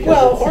know,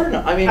 because or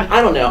no, I mean,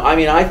 I don't know. I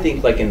mean, I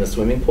think, like, in the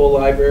swimming pool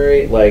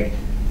library, like,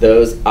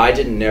 I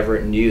never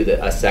knew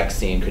that a sex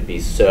scene could be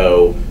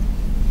so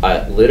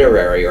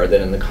literary, or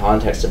that in the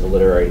context of a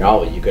literary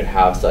novel you could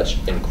have such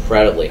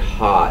incredibly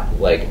hot,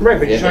 like... Right,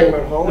 but you're talking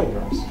about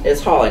Hollinghurst.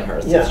 It's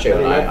Hollinghurst, yeah, it's true, I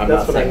mean, and I'm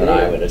not saying that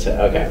I would...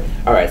 Okay,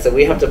 all right, so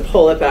we have to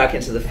pull it back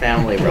into the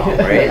family realm,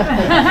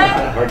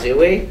 right? Or do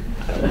we?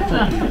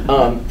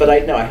 But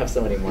I have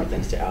so many more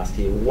things to ask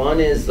you. One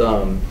is,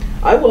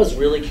 I was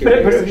really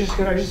curious...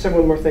 But I just say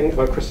one more thing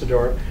about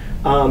Christadora,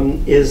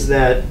 is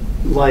that,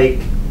 like,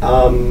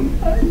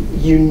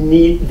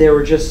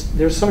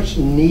 there's so much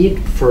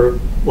need for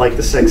like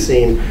the sex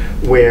scene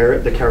where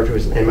the character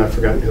whose name I've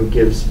forgotten who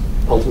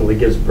ultimately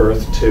gives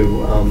birth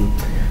to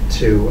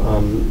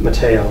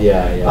Matteo.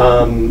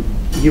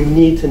 You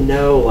need to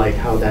know like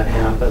how that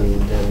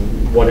happened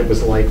and what it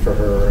was like for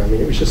her. I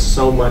mean, it was just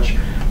so much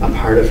a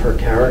part of her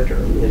character,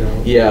 you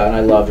know. Yeah, and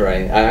I loved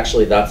writing.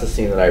 Actually, that's a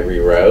scene that I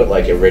rewrote.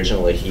 Like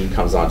originally, he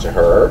comes on to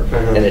her,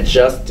 and it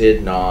just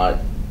did not,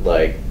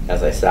 like,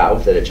 as I sat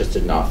with it, it just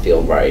did not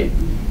feel right.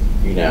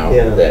 You know,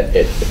 that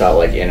it felt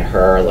like in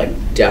her like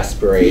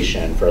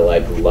desperation for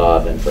like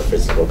love and for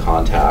physical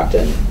contact,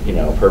 and you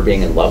know, her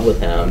being in love with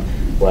him.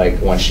 Like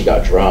when she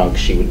got drunk,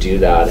 she would do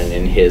that, and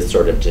in his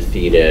sort of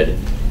defeated,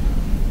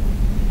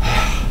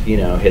 you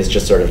know, his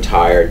just sort of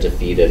tired,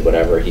 defeated,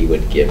 whatever, he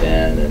would give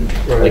in, and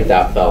like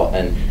that felt,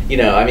 and you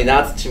know, I mean,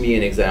 that's to me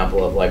an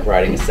example of like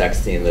writing a sex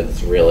scene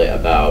that's really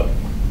about,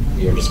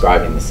 you're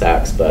describing the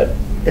sex, but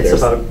it's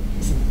about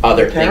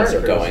other things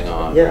are going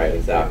on, right?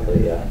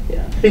 Exactly, yeah.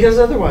 Because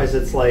otherwise,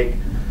 it's like,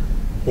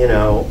 you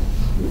know,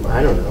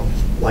 I don't know,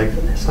 like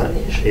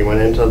she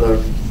went into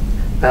the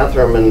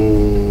bathroom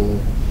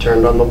and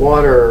turned on the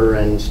water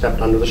and stepped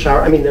under the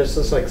shower. I mean, there's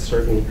this like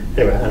certain,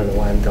 anyway, I don't know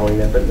why I'm going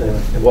there, but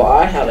well,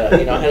 I had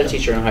a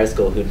teacher in high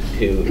school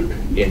who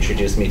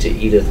introduced me to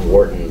Edith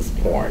Wharton's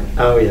porn.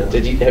 Oh yeah.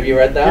 Have you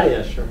read that?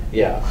 Yeah, sure.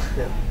 Yeah.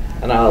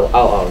 And I'll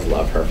always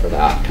love her for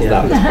that, because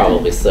that was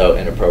probably so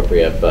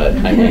inappropriate. But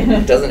I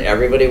mean, doesn't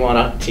everybody want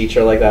a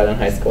teacher like that in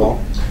high school?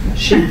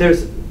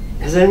 Has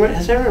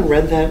anyone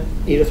read that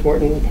Edith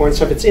Wharton porn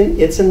stuff? It's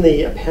in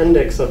the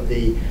appendix of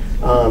the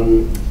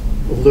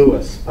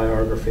Lewis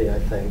biography, I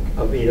think,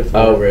 of Edith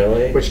Wharton. Oh,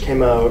 really? Which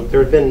came out,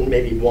 there have been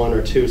maybe one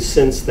or two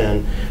since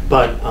then,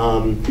 but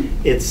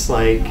it's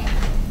like,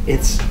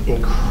 it's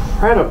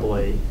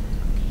incredibly,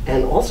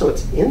 and also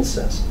it's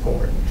incest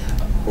porn.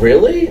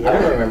 Really? Yeah. I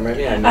don't remember.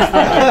 Maybe I missed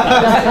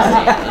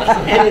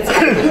that. And it's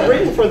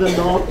written for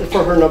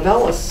her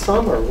novella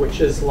Summer,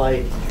 which is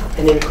like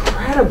an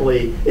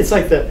incredibly, it's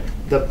like the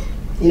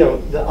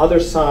other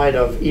side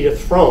of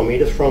Edith Frome.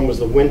 Edith Frome was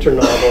the winter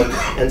novel,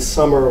 and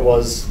Summer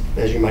was,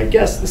 as you might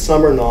guess, the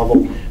summer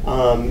novel.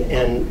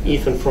 And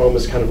Ethan Frome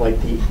is kind of like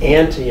the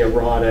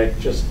anti-erotic,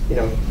 just, you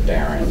know,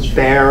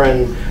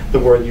 barren, the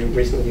word you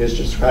recently used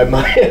to describe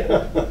my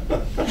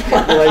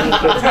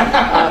relationships.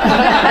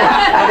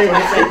 Anyway,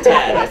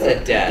 I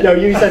said dead. No,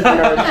 you said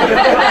barren.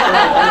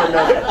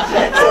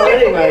 So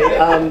anyway,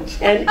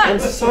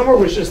 and Summer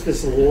was just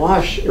this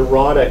lush,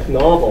 erotic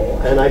novel,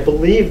 and I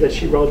believe that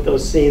she wrote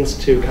those scenes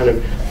to kind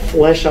of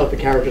flesh out the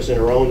characters in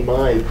her own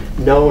mind,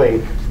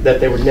 knowing that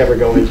they would never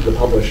go into the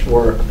published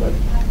work. But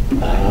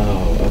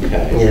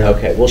okay. Yeah.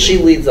 Okay. Well, she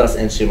leads us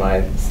into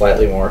my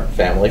slightly more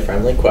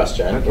family-friendly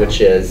question, which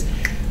is,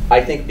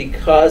 I think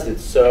because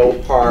it's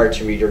so hard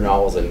to read your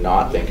novels and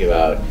not think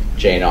about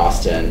Jane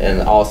Austen,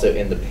 and also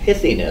in the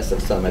pithiness of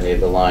so many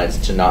of the lines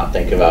to not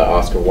think about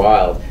Oscar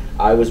Wilde,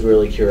 I was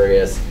really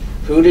curious.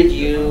 Who have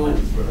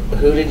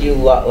you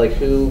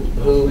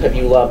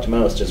loved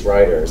most as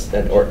writers,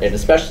 and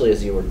especially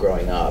as you were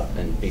growing up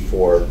and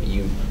before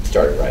you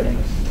started writing?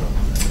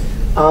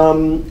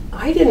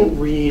 I didn't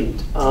read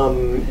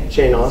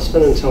Jane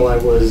Austen until I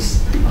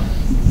was,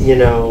 you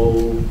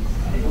know,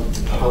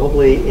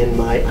 probably in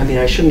my, I mean,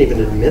 I shouldn't even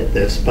admit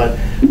this, but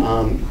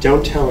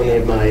don't tell any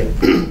of my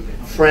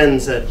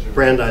friends at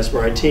Brandeis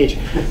where I teach,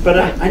 but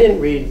I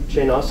didn't read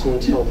Jane Austen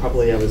until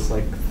probably I was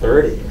like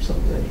 30 or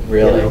something.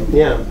 Really? You know?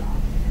 Yeah.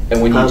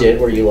 And when you did,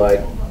 were you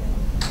like,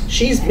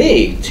 she's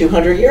me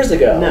 200 years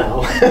ago?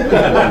 No.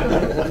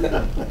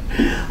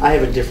 I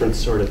have a different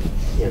sort of,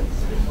 you know,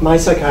 my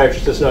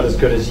psychiatrist is not as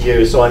good as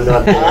you, so I'm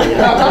not there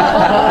yet.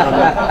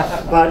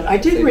 But I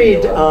did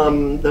read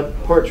the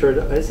portrait,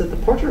 is it the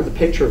portrait or the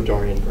picture of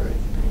Dorian Gray?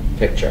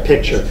 Picture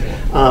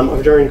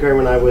of Dorian Gray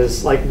when I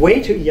was like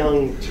way too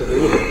young to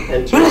read it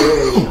and to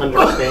really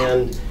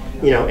understand,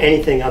 you know,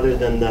 anything other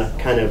than the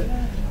kind of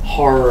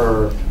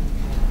horror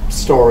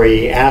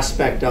story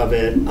aspect of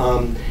it.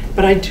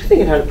 But I do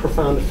think it had a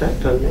profound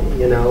effect on me,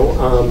 you know,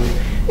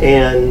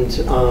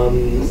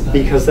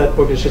 because that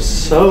book is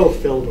just so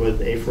filled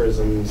with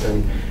aphorisms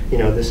and, you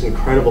know, this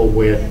incredible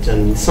wit,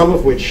 and some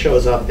of which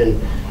shows up in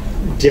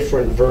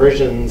different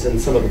versions in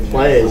some of the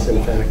plays,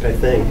 in fact, I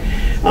think.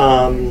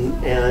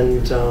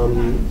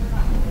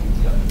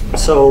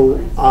 So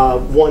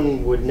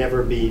one would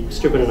never be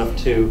stupid enough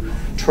to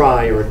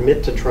try or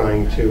admit to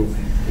trying to,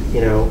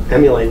 you know,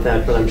 emulate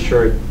that, but I'm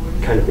sure it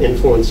kind of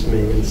influenced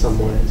me in some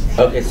ways.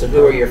 Okay, so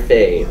who are your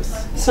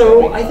faves?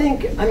 So I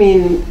think, I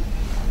mean,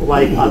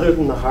 like other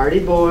than the Hardy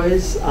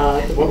Boys,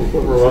 what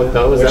wrote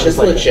those? Which is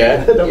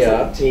legit, that was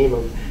like a team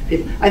of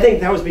people. I think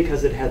that was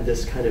because it had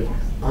this kind of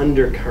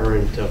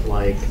undercurrent of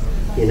like,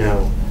 you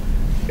know,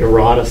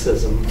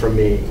 eroticism for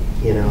me,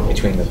 you know.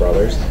 Between the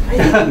brothers? I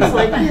think it was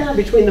like, yeah,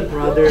 between the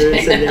brothers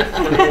and their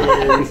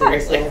friends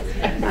and stuff.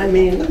 I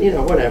mean, you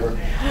know, whatever.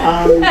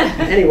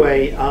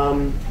 Anyway,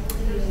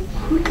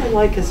 who did I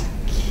like as a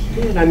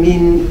kid? I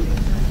mean,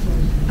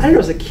 I don't know,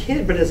 as a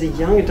kid, but as a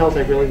young adult,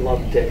 I really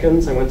loved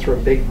Dickens. I went through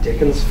a big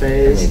Dickens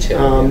phase. Me too,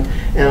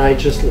 and I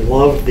just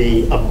loved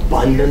the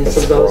abundance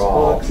of those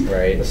books.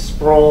 Right. The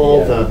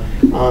sprawl, the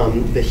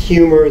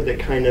humor, the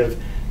kind of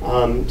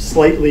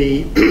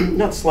slightly,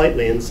 not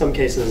slightly, in some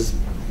cases,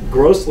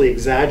 grossly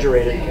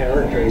exaggerated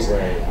characters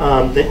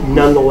that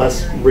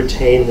nonetheless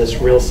retain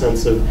this real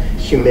sense of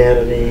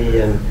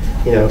humanity and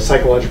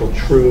psychological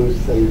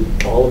truth and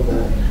all of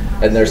that.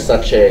 And there's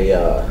such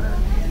a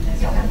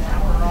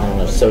I don't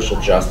know, social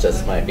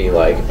justice might be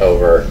like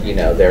over,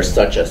 there's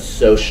such a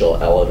social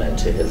element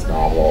to his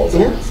novels,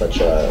 and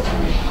such a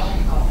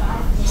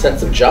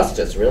sense of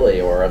justice,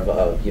 really, or of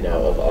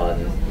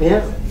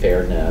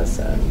unfairness.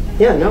 And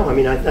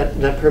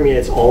that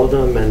permeates all of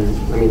them, and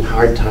I mean,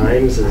 Hard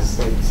Times is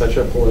like such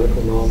a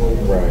political novel.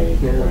 Right.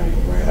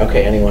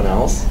 Okay, anyone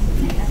else?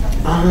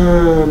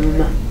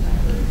 I'm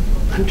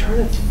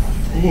trying to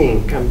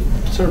think. I'm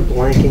sort of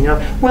blanking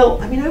out.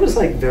 Well, I mean, I was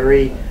like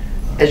very,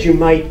 as you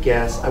might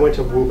guess, I went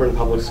to Woburn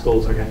Public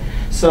Schools, okay?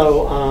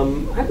 So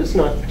I was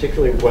not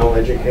particularly well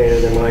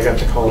educated, and when I got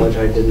to college,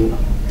 I didn't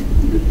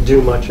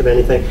do much of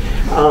anything.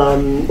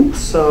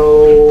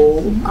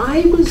 So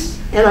I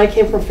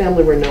came from a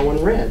family where no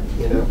one read,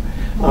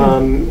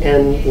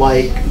 and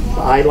like,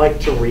 I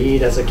liked to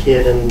read as a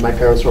kid, and my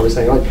parents were always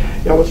saying, like,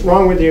 what's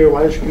wrong with you?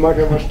 Why don't you come out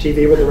here and watch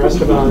TV with the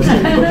rest of us?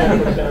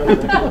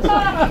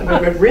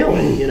 But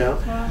really, and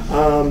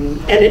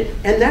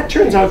that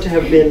turns out to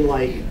have been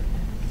like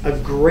a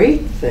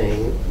great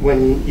thing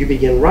when you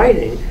begin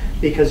writing,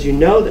 because you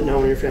know that no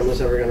one in your family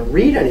is ever going to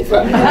read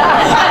anything.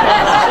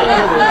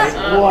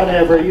 So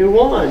whatever you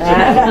want.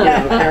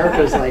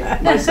 Characters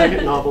like my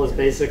second novel is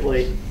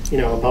basically,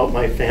 about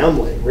my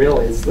family.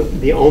 Really, it's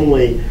the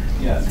only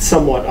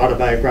somewhat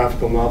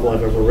autobiographical novel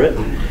I've ever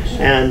written.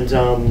 And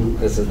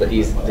this is the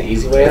easy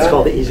way out. It's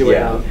called The Easy Way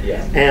Out.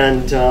 Yeah.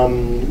 And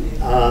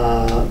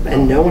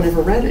no one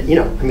ever read it.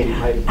 No one in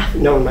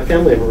my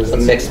family ever read it. It's a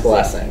mixed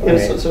blessing. Right?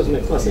 So it was a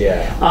mixed blessing.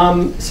 Yeah.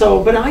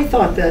 But I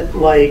thought that,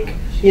 like,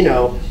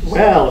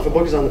 well, if a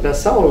book is on the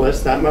bestseller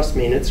list, that must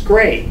mean it's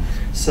great.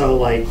 So,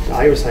 like,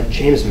 I always thought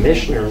James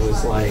Michener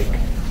was like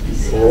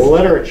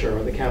literature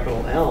with a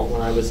capital L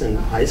when I was in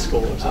high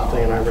school or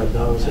something, and I read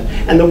those.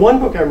 And the one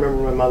book I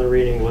remember my mother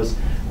reading was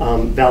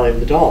Valley of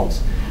the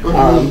Dolls,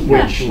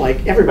 which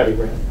like everybody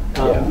read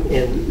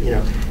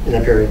in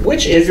that period.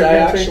 Which is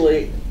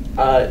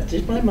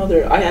did my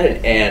mother? I had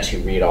an aunt who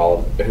read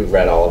all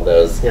of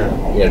those,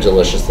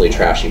 deliciously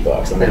trashy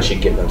books, and then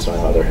she'd give them to my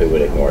mother, who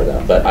would ignore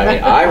them. But I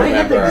mean, I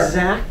remember. I had the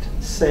exact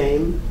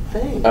same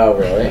thing. Oh,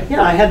 really?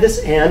 Yeah, I had this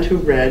aunt who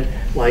read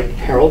like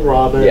Harold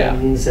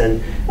Robbins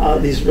and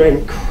these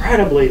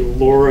incredibly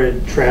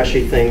lurid,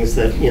 trashy things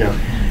that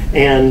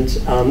and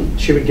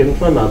she would give them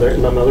to my mother,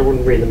 and my mother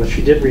wouldn't read them, but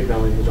she did read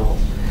Valley of the Dolls.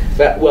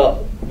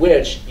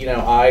 Which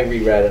I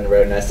reread and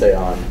wrote an essay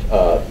on.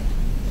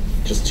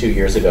 Just 2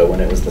 years ago, when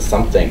it was the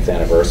somethingth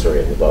anniversary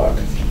of the book.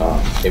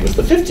 It was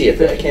the 50th.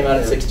 It came out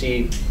in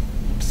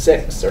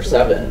 '66 or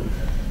 '7.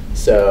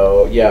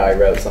 So I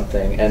wrote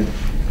something, and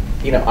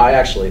I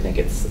actually think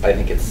it's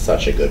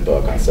such a good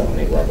book on so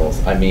many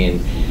levels. I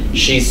mean,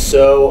 it's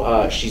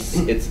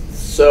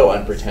so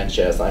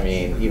unpretentious. I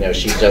mean,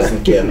 she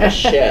doesn't give a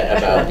shit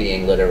about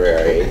being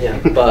literary.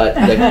 But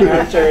the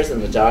characters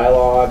and the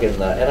dialogue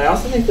and I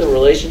also think the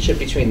relationship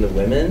between the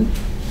women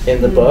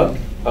in the book.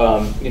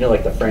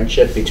 Like the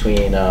friendship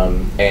between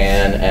Anne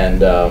and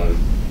the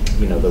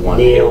one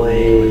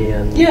Neely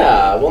and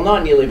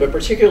not Neely, but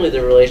particularly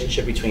the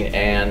relationship between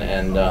Anne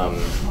and the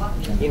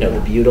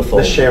beautiful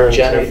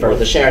Jennifer,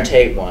 the Sharon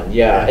Tate one.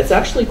 Yeah, it's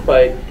actually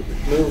quite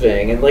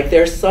moving, and like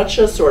there's such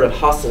a sort of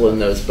hustle in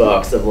those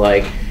books of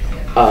like.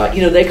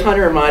 They kind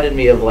of reminded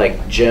me of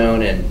like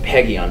Joan and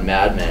Peggy on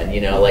Mad Men,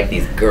 like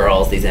these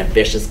girls, these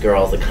ambitious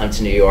girls that come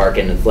to New York,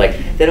 and it's like,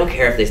 they don't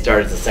care if they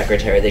start as a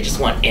secretary, they just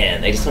want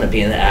in, they just want to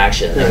be in the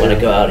action, they want to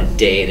go out and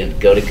date and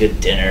go to good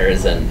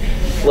dinners, and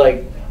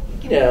like,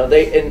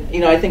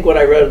 I think what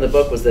I wrote in the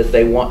book was that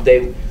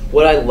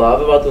what I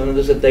love about the women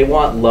is that they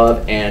want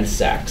love and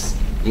sex.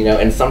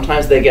 And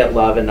sometimes they get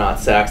love and not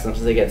sex,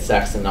 sometimes they get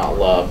sex and not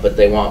love, but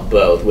they want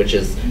both, which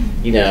is,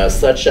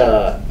 such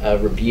a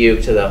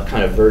rebuke to the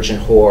kind of virgin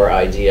whore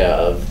idea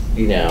of,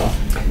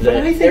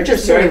 they're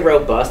just very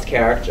robust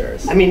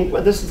characters. I mean,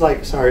 this is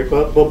like, sorry,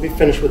 we'll be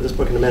finished with this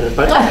book in a minute,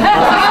 but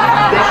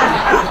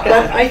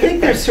I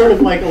think there's sort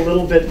of like a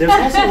little bit, there's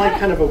also like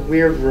kind of a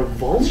weird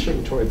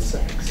revulsion towards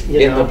sex.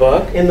 In the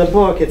book? In the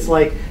book, it's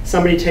like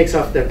somebody takes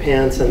off their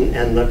pants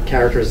and the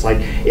character is like,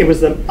 it was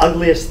the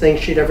ugliest thing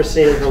she'd ever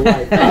seen in her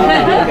life.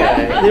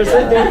 There is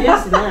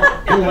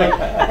that. And like,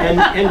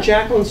 and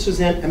Jacqueline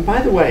Suzanne, and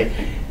by the way,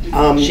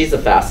 she's a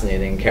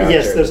fascinating character.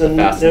 Yes, there's a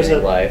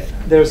life.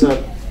 There's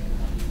a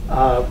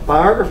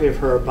biography of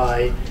her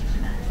by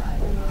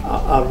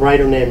a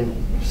writer named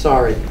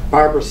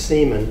Barbara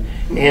Seaman,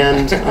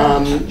 and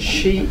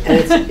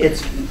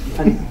it's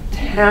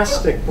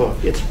fantastic book.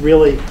 It's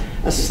really,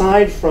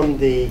 aside from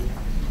the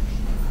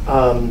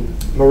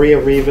Maria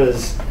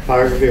Rivas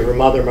biography of her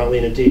mother,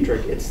 Marlene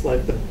Dietrich. It's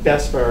like the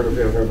best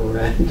biography I've ever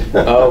read.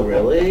 Oh,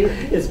 really?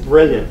 It's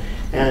brilliant.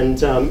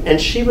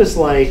 And she was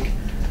like,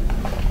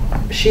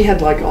 she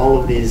had like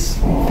all of these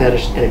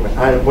fetish. Anyway,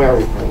 where are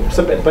we from?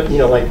 So, but you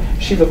know, like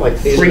she was like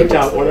freaked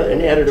out when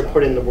an editor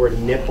put in the word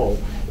nipple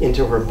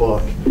into her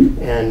book,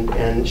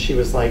 and she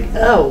was like,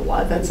 "Oh,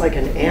 what? That's like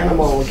an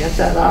animal. Get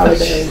that out of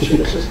there." And she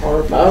was just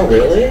horrified. Oh,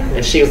 really?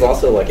 And she was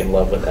also like in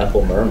love with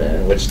Ethel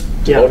Merman, which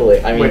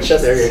totally. I mean, which,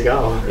 just there you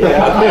go.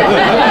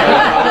 Yeah.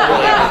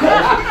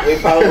 We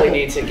probably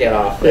need to get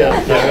off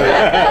that.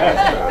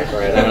 Yeah.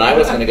 Right. I mean, I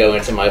was going to go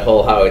into my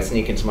whole how I'd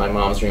sneak into my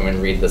mom's room and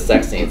read the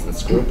sex scenes and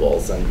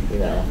Scruples, and you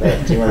know,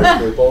 do you remember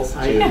Scruples?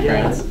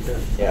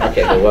 Yeah.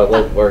 Okay.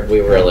 Well, we're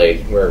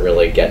really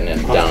getting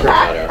it down the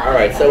gutter. All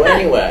right. So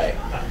anyway.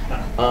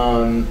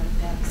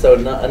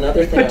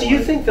 Another thing. But do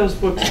you think those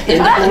books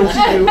influenced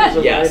you as a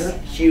writer? Yes,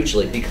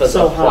 hugely, because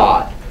of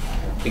plot.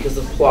 Because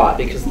of plot.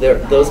 Because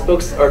those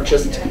books are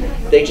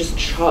they just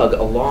chug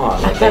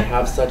along. Like they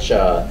have such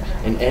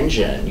an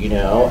engine, you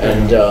know,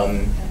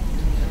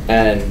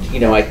 and you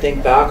know, I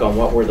think back on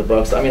what were the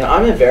books. I mean,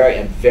 I'm very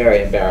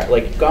embarrassed.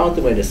 Like, Gone with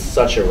the Wind is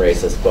such a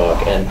racist book,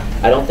 and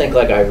I don't think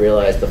like I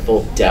realized the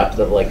full depth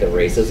of like the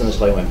racism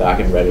until I went back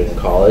and read it in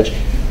college.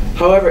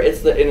 However,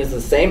 it's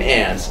the same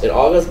aunt. It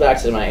all goes back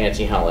to my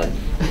Auntie Helen.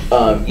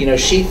 You know,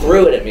 she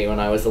threw it at me when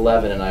I was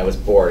 11 and I was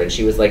bored, and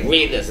she was like,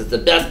 "Read this. It's the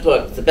best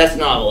book. It's the best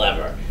novel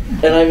ever."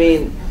 And I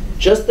mean,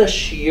 just the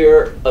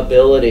sheer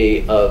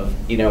ability of,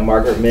 you know,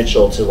 Margaret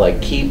Mitchell to like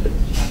keep,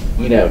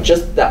 you know,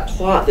 just that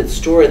plot, that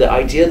story, the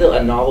idea that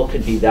a novel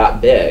could be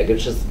that big.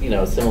 It's just, you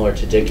know, similar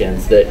to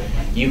Dickens, that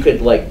you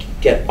could like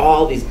get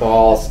all these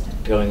balls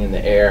going in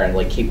the air and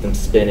like keep them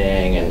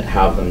spinning and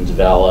have them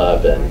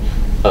develop and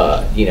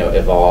you know,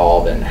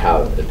 evolve and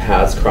have the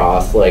paths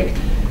cross. Like,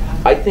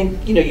 I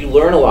think, you know, you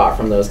learn a lot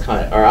from those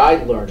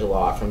I learned a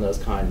lot from those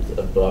kinds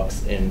of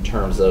books in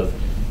terms of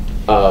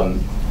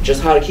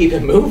just how to keep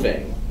it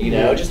moving, you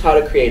know, just how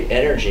to create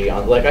energy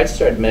on, like, I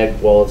just read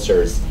Meg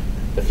Wolitzer's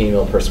The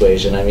Female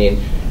Persuasion. I mean,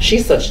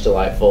 she's such a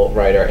delightful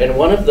writer, and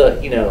one of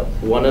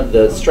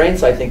the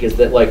strengths, I think, is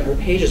that like her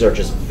pages are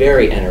just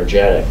very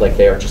energetic, like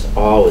they are just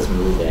always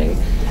moving.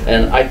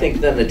 And I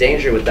think then the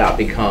danger with that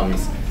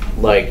becomes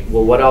like,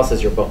 well, what else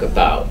is your book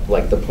about?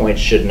 Like, the point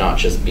should not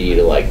just be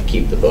to like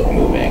keep the book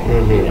moving,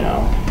 you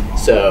know.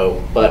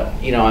 So, but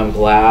you know, I'm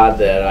glad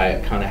that I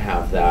kind of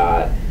have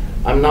that.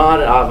 I'm not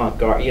an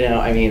avant-garde, you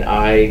know. I mean,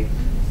 I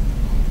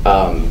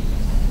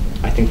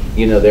think,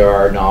 you know, there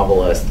are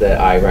novelists that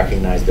I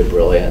recognize their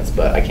brilliance,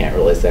 but I can't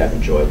really say I've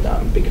enjoyed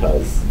them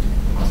because,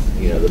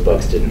 you know, the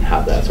books didn't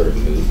have that sort of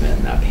movement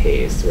and that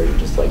pace where you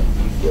just like,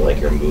 you feel like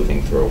you're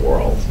moving through a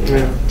world.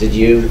 Yeah. Did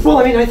you? Well,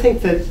 I mean, I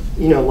think that,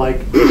 you know, like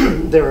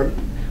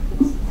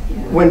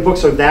when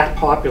books are that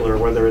popular,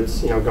 whether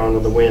it's, you know, Gone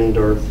with the Wind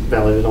or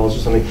Valley of the Dolls or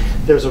something,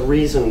 there's a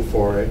reason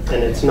for it,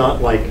 and it's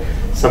not like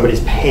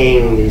somebody's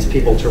paying these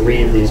people to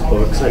read these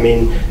books. I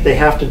mean, they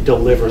have to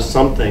deliver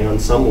something on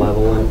some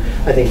level, and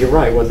I think you're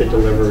right. What they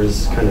deliver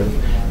is kind of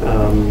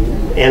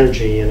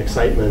energy and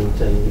excitement,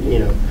 and you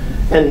know,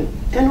 and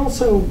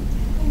also,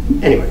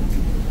 anyway.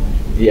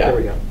 Yeah. There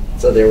we go.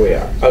 So there we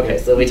are. Okay,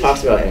 so we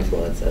talked about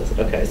influences.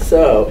 Okay,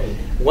 so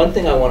one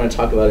thing I want to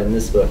talk about in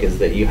this book is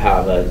that you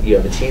have a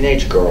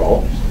teenage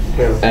girl,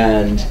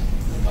 and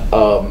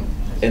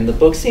the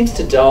book seems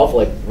to delve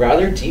like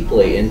rather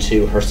deeply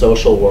into her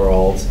social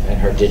world and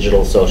her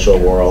digital social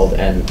world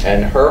and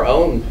her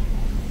own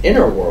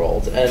inner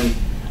world. And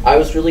I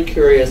was really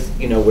curious,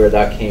 you know, where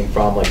that came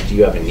from. Like, do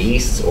you have a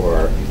niece,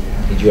 or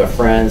did you have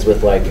friends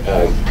with like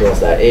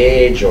girls that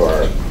age,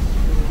 or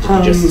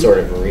did you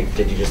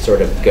just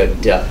sort of go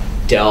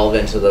delve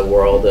into the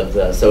world of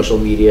the social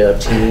media of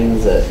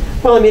teens?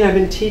 Well, I mean, I've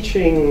been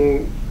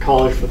teaching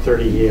college for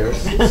 30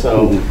 years,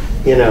 so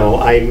you know,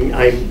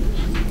 I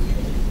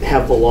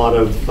have a lot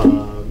of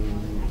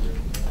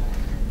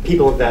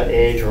people of that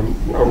age or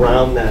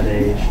around that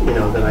age, you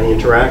know, that I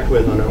interact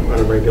with on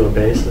a regular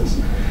basis,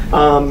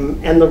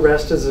 and the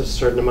rest is a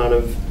certain amount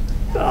of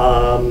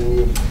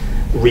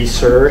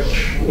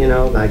research, you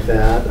know, like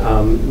that.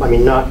 I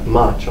mean, not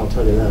much, I'll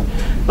tell you that,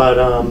 but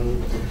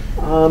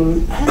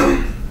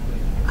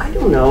I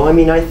don't know. I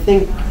mean, I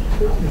think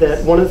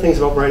that one of the things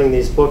about writing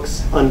these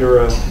books under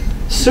a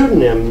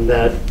pseudonym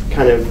that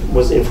kind of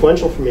was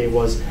influential for me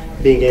was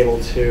being able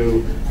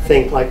to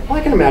think like, well,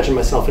 I can imagine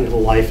myself into the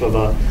life of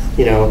a,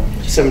 you know,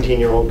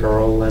 17-year-old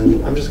girl,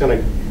 and I'm just going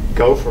to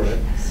go for it.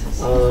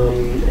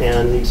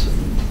 And,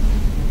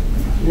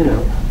 you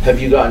know. Have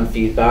you gotten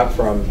feedback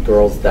from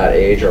girls that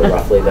age or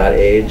roughly that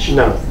age?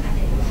 No.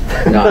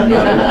 Not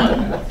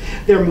one.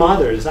 They're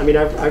mothers. I mean,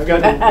 I've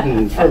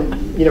gotten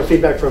from, you know,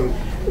 feedback from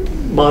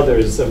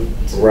mothers of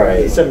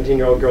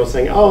 17-year-old girls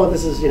saying, "Oh,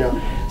 this is, you know,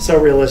 so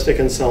realistic,"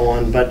 and so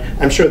on. But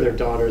I'm sure their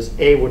daughters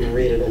A wouldn't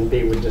read it and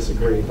B would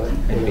disagree. But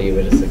B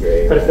would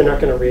disagree. But if they're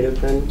not going to read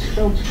it, then I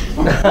don't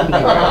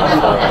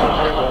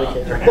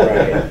really care.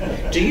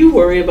 Right. Do you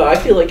worry about? I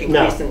feel like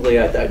increasingly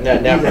at that. No,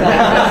 never.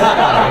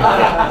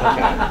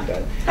 Yeah, okay,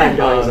 good. I have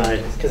no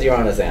anxiety because you're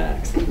on a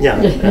Xanax.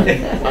 Yeah.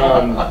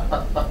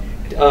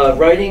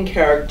 writing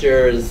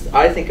characters,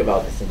 I think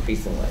about this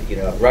increasingly, you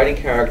know, writing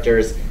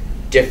characters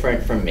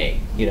different from me,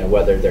 you know,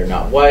 whether they're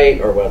not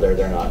white or whether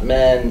they're not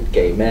men,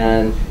 gay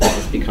men. This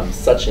has become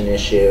such an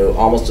issue,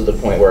 almost to the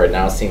point where it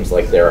now seems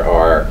like there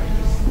are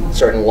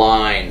certain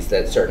lines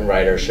that certain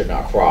writers should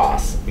not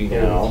cross, you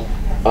know.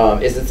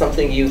 Is it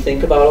something you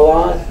think about a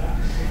lot?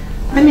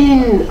 I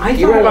mean, I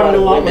You thought read a about lot it a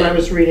of lot when women. I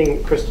was reading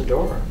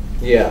Christadora.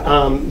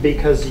 Yeah.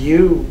 Because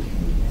you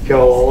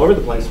go all over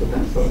the place with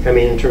that book. I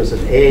mean, in terms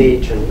of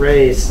age and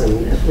race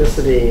and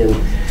ethnicity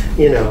and,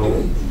 you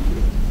know,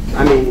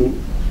 I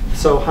mean,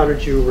 so how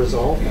did you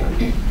resolve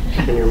that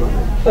in your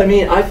mind? I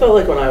mean, I felt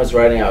like when I was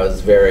writing, I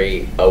was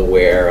very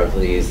aware of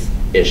these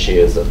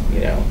issues of,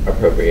 you know,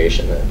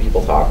 appropriation that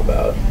people talk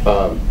about.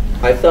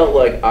 I felt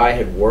like I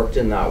had worked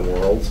in that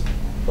world,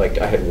 like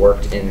I had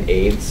worked in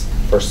AIDS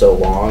for so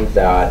long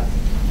that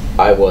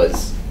I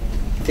was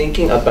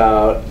thinking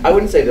about, I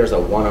wouldn't say there's a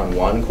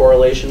one-on-one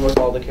correlation with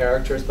all the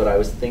characters, but I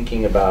was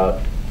thinking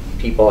about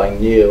people I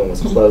knew and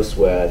was close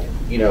with.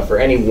 You know, for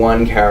any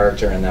one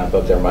character in that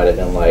book, there might have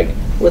been like,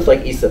 with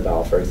like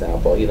Isabel, for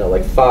example, you know,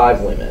 like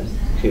 5 women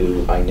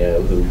who I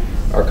know who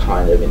are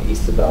kind of in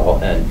Isabel,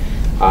 and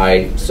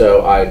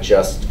so I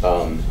just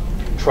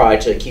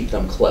tried to keep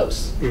them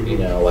close, you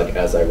know, like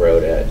as I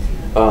wrote it.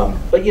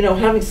 But you know,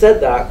 having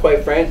said that,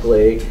 quite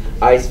frankly,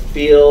 I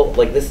feel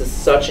like this is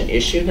such an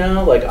issue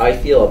now. Like I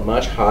feel a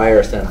much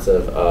higher sense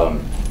of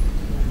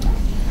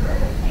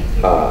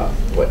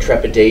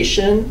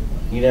trepidation,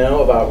 you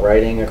know, about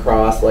writing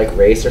across like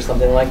race or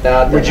something like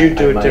that. Would you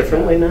do it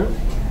differently now?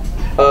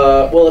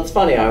 Well, it's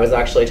funny. I was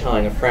actually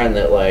telling a friend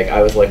that like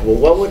I was like, well,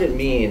 what would it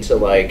mean to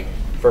like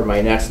for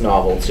my next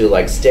novel to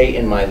like stay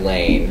in my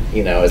lane,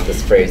 you know, is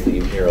this phrase that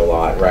you hear a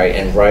lot, right?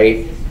 And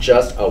write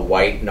just a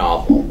white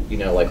novel, you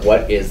know, like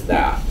what is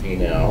that, you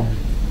know?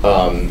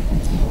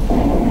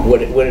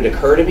 Would it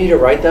occur to me to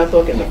write that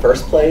book in the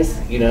first place,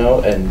 you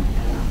know? And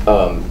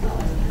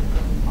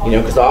you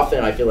know, because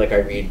often I feel like I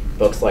read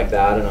books like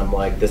that and I'm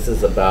like, this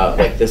is about,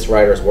 like this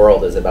writer's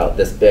world is about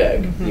this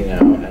big, you know?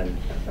 And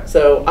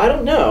so I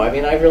don't know. I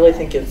mean, I really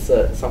think it's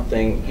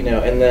something, you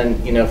know, and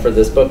then, you know, for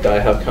this book that I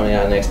have coming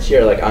out next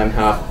year, like I'm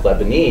half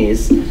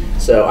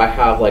Lebanese, so I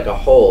have like a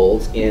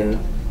hold in,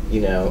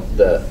 you know,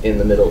 in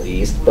the Middle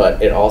East,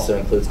 but it also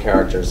includes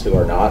characters who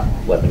are not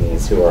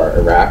Lebanese, who are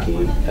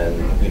Iraqi,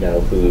 and, you know,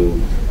 who,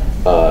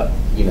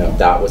 you know,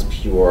 that was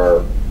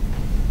pure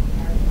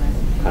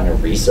kind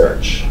of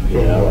research,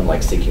 you know, and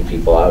like seeking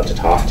people out to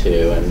talk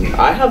to, and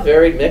I have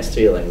very mixed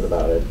feelings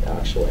about it,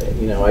 actually.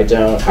 You know, I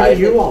don't. How do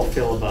you all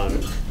feel about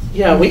it?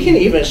 Yeah, we can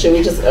even. Should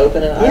we just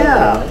open it?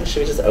 Yeah.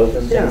 Should we just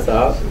open things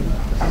up? You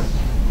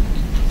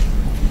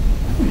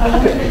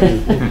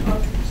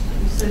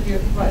said you're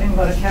writing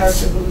about a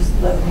character who's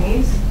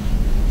Lebanese.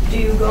 Do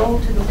you go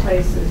to the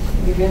places?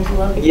 Have you been to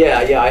Lebanon? Yeah,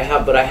 I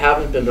have, but I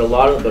haven't been. But a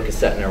lot of the book is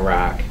set in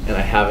Iraq, and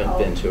I haven't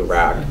been to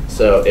Iraq.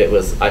 So it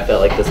was. I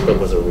felt like this book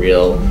was a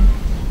real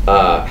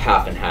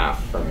half and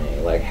half for me.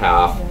 Like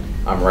half,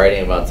 I'm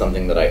writing about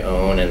something that I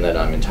own and that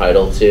I'm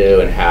entitled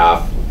to, and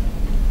half,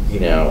 you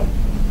know,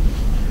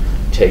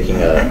 taking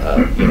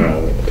a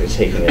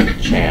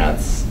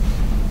chance.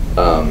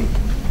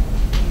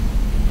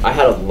 I've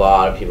had a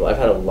lot of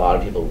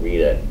people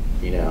read it,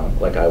 you know,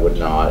 like I would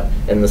not.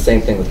 And the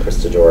same thing with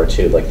Christadora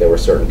too. Like there were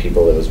certain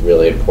people that it was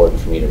really important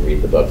for me to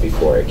read the book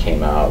before it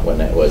came out, when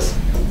I was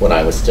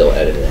still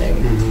editing,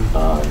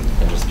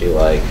 and just be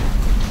like,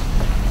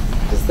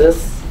 does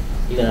this,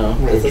 you know,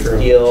 does this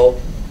feel?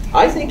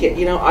 I think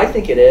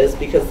it is,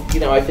 because, you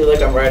know, I feel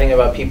like I'm writing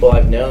about people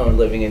I've known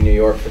living in New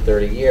York for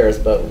 30 years,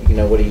 but, you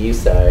know, what do you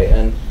say?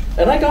 And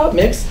I got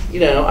mixed,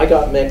 you know,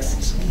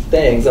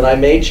 things, and I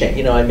made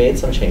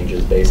some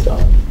changes based on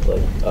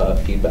like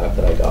feedback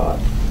that I got.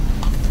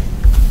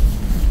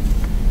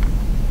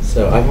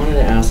 So I wanted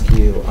to ask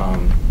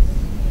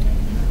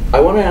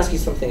you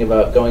something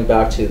about going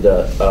back to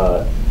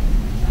the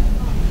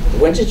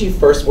when did you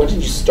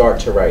start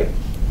to write?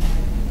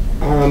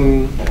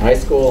 In high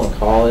school and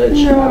college?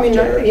 No, after? I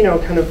mean, you know,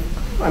 kind of.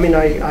 I mean,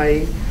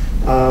 I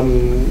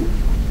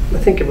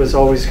think it was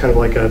always kind of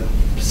like a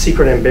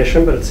secret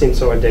ambition, but it seemed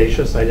so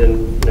audacious. I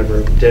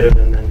never did it,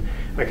 and then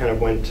I kind of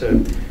went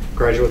to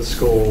graduate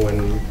school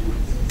in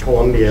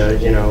Columbia,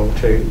 you know,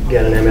 to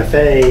get an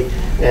MFA,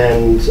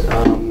 and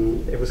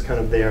it was kind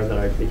of there that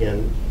I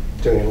began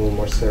doing it a little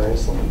more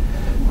seriously.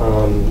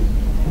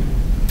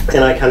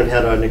 And I kind of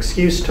had an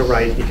excuse to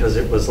write, because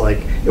it wasn't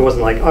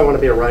like, oh, I want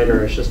to be a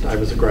writer. It's just I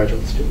was a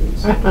graduate student.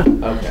 So.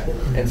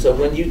 Okay. And so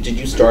did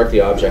you start The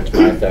Object of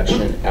My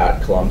Affection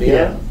at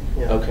Columbia?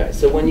 Yeah. Okay.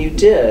 So when you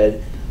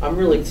did,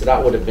 so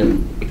that would have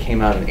been, it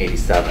came out in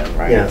 '87,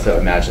 right? Yeah. So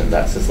imagine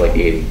that's just like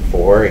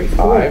 '84, '85?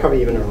 Well,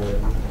 probably even earlier.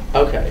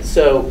 Okay.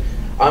 So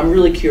I'm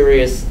really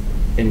curious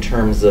in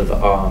terms of,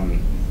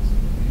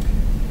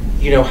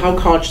 you know, how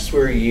conscious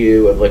were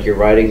you of, like, you're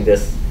writing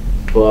this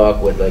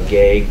book with a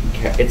gay,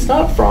 it's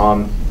not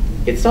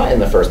in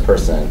the first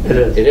person.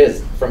 It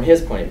is from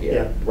his point of view,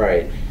 yeah.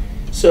 Right?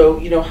 So,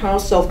 you know, how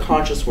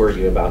self-conscious were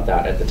you about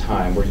that at the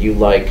time? Were you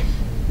like,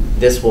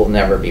 this will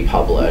never be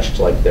published,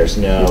 like there's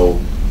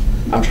no,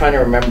 I'm trying to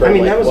remember, I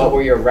mean, like, that was what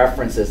were your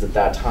references at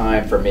that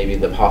time for maybe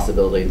the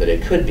possibility that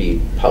it could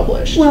be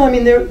published? Well, I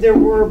mean, there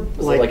were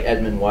Was it like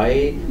Edmund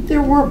White?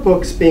 There were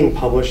books being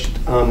published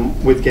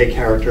with gay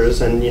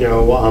characters, and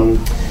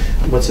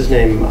what's his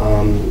name?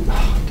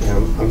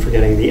 I'm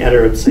forgetting the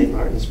editor at St.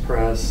 Martin's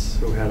Press,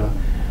 who had a.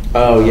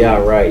 Oh yeah,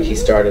 right. He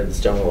started the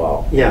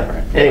Stonewall. Yeah.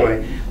 Right.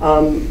 Anyway,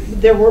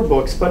 there were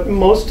books, but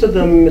most of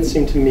them, it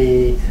seemed to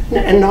me,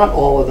 and not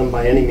all of them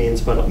by any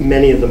means, but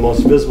many of the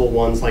most visible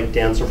ones, like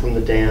Dancer from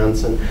the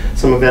Dance and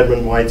some of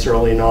Edmund White's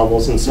early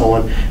novels and so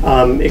on,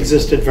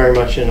 existed very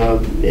much in a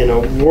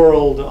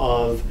world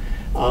of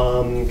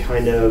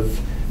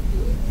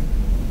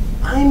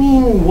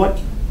what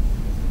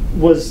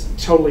was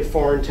totally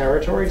foreign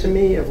territory to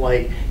me, of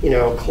like,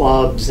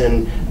 clubs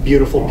and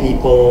beautiful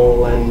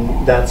people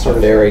and that sort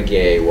of very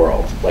gay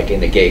world, like in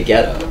the gay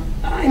ghetto.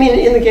 I mean,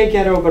 in the gay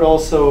ghetto, but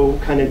also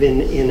kind of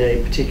in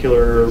a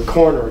particular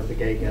corner of the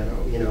gay ghetto,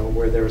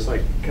 where there was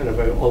like kind of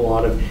a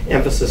lot of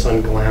emphasis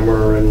on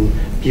glamour and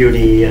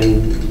beauty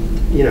and,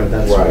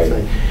 that sort of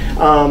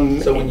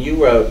thing. So when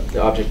you wrote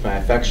The Object of My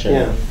Affection,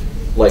 yeah.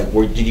 like,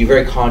 did you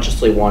very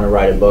consciously want to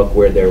write a book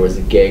where there was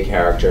a gay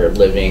character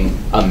living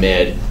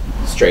amid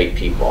straight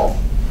people?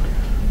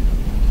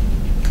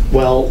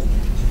 Well,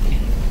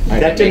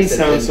 that didn't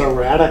sound so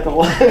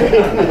radical.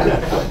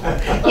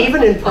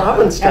 Even in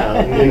Provincetown,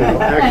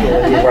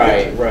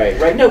 actually.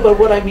 Right. No, but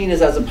what I mean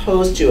is, as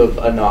opposed to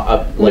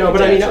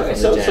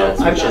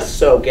which is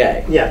so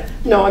gay. Yeah.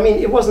 No, I mean,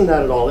 it wasn't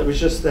that at all. It was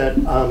just that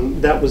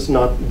that was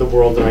not the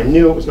world that I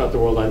knew. It was not the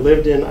world I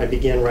lived in. I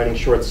began writing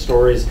short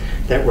stories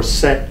that were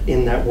set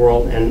in that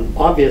world, and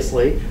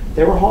obviously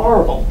they were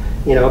horrible.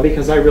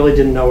 Because I really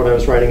didn't know what I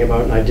was writing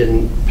about, and I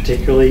didn't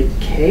particularly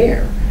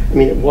care. I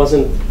mean, it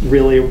wasn't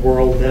really a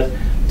world that,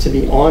 to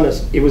be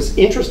honest, it was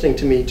interesting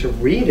to me to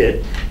read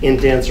it in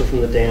Dancer from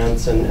the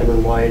Dance and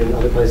Edmund White and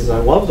other places. I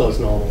love those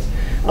novels.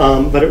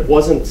 But it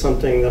wasn't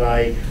something that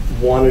I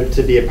wanted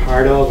to be a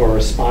part of or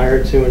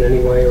aspired to in any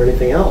way or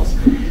anything else.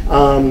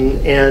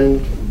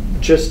 And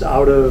just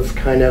out of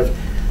kind of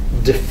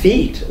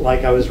defeat,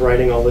 like I was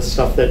writing all this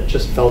stuff that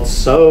just felt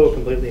so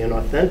completely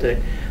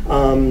inauthentic,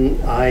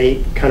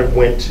 I kind of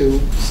went to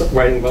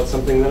writing about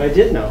something that I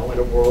did know in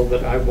a world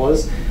that I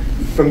was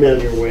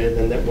familiar with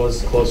and that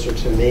was closer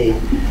to me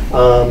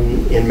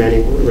in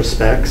many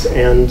respects,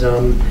 and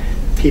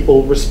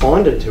people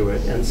responded to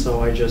it, and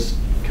so I just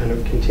kind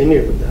of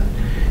continued with that.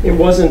 It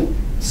wasn't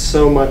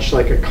so much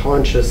like a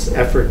conscious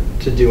effort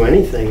to do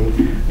anything,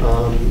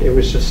 it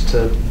was just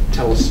to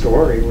tell a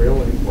story,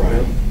 really.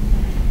 Right.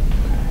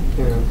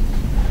 Yeah.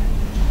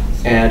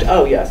 And,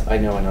 oh yes, I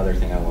know another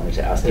thing I wanted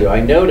to ask you. I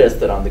noticed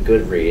that on the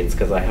Goodreads,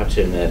 because I have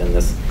to admit, in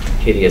this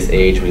hideous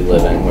age we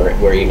live in,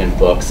 where even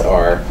books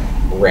are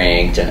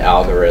ranked and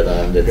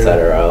algorithmed,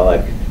 etc.,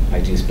 like,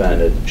 I do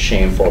spend a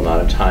shameful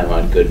amount of time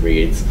on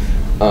Goodreads.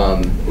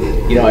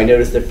 I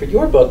noticed that for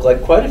your book,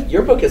 like,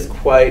 your book is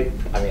quite,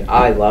 I mean,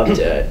 I loved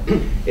it.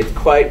 It's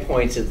quite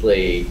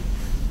pointedly,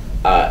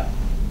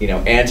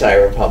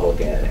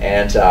 anti-Republican,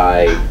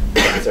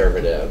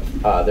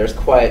 anti-conservative.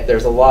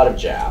 There's a lot of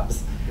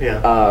jabs.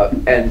 Yeah.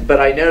 But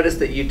I noticed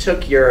that you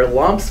took your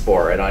lumps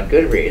for it on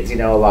Goodreads.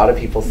 A lot of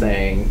people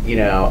saying,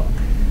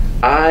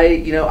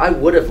 I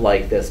would have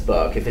liked this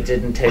book if it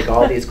didn't take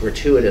all these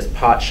gratuitous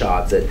pot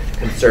shots at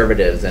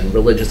conservatives and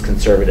religious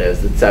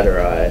conservatives,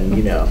 etc.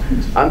 And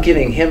I'm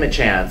giving him a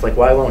chance. Like,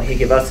 why won't he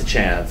give us a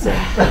chance?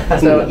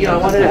 And so, I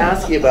wanted to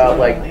ask you about,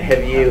 like,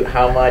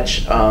 how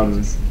much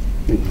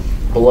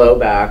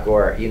blowback,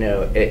 or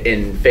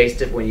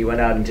when you went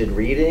out and did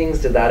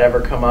readings, did that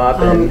ever come up?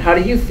 And how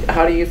do you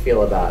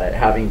feel about it,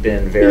 having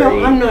been very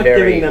I'm not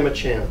giving them a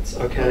chance,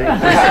 okay?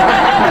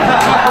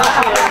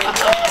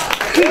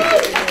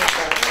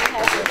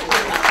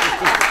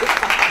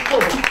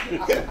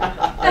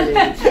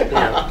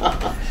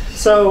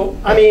 So,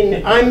 I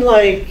mean, I'm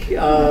like,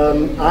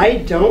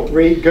 I don't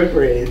read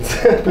Goodreads.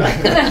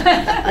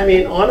 I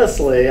mean,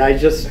 honestly,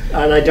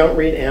 and I don't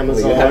read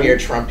Amazon. Well, you have your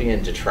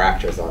Trumpian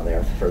detractors on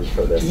there for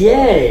this.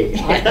 Yay!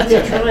 That's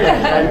a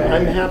triumph.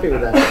 I'm happy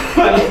with that.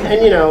 I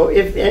mean,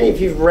 and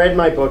if you've read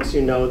my books,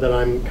 you know that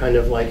I'm kind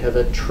of like have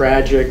a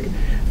tragic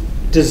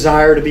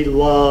desire to be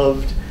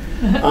loved.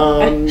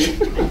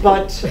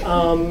 But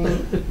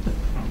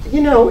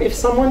if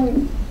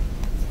someone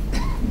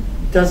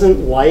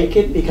doesn't like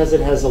it because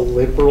it has a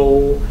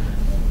liberal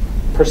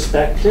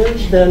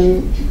perspective,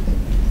 then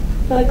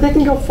they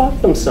can go fuck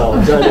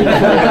themselves.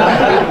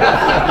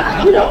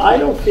 I mean, I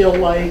don't feel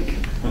like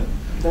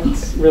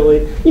that's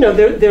really,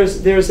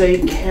 there's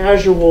a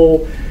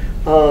casual,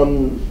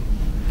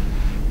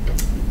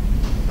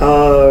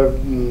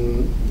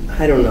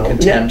 I don't know.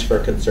 Contempt for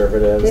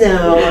conservatives.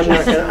 No,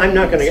 I'm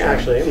not gonna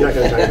talk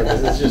about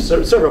this. It's just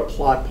sort of a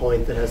plot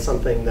point that has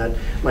something that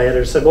my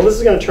editor said, well, this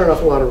is gonna turn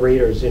off a lot of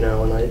readers, and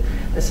I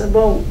said,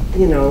 well, I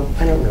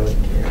don't really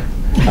care.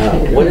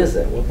 What is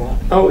it? What plot?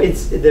 Oh,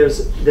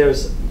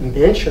 there's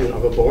mention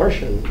of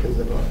abortion in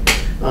the book.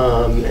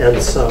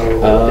 And so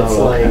it's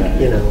like,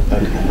 Okay.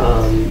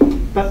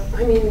 but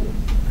I mean,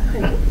 I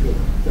don't,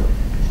 no.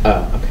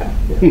 Oh, okay.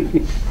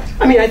 Yeah.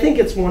 I mean, I think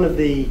it's one of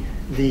the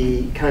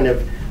kind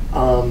of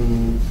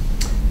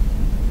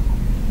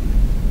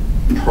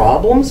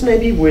problems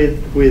maybe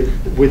with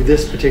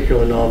this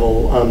particular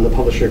novel. The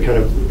publisher kind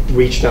of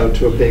reached out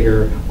to a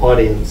bigger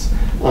audience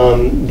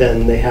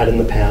than they had in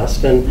the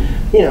past, and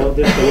you know,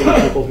 there's going to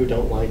be people who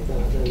don't like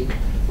that, and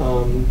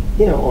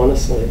you know,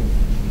 honestly.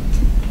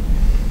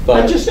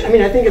 But I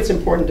mean, I think it's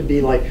important to be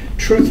like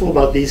truthful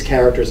about these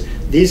characters.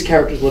 These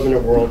characters live in a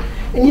world.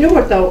 And you know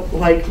what though,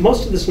 like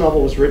most of this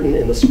novel was written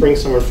in the spring,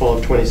 summer, and fall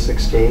of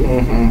 2016.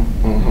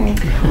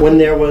 When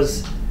there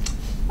was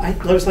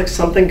like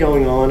something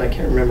going on, I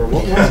can't remember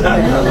what was it.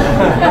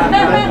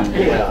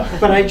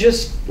 But I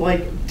just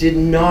like did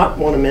not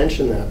want to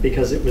mention that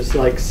because it was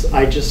like,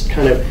 I just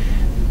kind of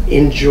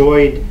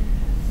enjoyed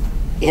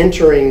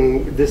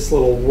entering this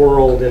little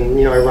world, and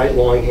you know, I write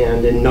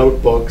longhand in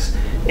notebooks.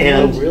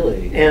 And,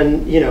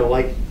 and you know,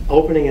 like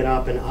opening it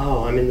up and,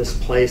 oh, I'm in this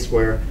place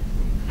where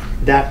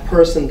that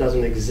person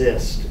doesn't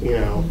exist, you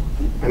know.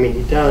 I mean,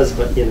 he does,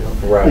 but you know,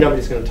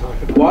 nobody's going to talk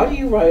about it. Why do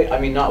you write, I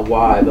mean, not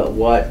why, but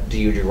what do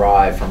you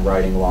derive from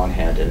writing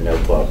longhand in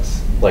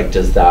notebooks? Like,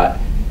 does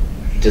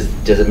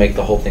it make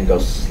the whole thing go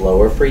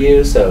slower for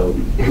you? So,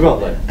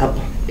 well,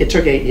 it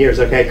took 8 years,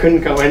 okay? I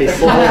couldn't go any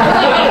slower.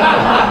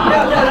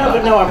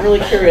 No, I'm really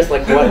curious.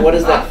 Like, what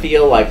does that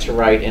feel like to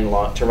write a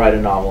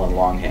novel in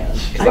longhand?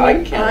 Because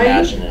I can't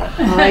imagine it. I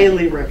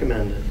highly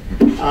recommend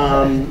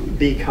it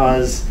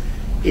because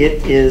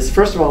it is.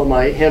 First of all,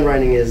 my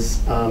handwriting is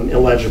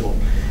illegible,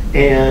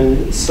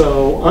 and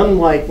so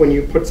unlike when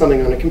you put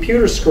something on a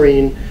computer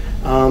screen,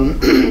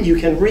 you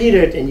can read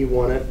it and you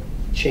want to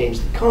change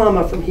the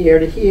comma from here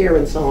to here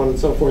and so on and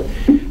so forth.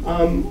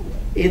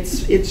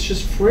 It's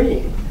just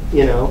freeing.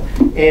 You know,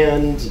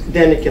 and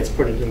then it gets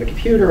put into the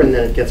computer, and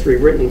then it gets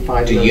rewritten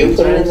 5 million times. Do you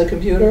put it in the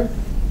computer?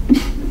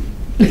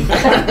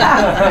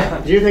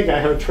 Do you think I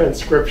have a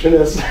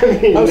transcriptionist? I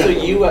mean, oh,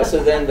 no.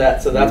 so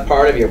that's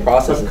part of your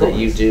process is that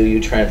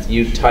you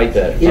type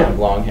it from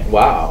longhand.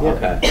 Wow. Yeah.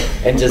 Okay.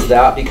 And does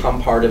that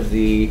become part of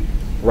the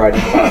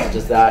writing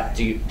process?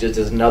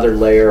 Does another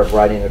layer of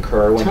writing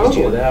occur when you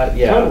do that?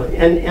 Yeah. Totally.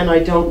 And I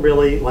don't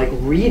really like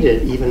read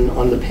it even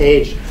on the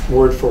page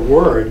word for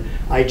word.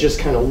 I just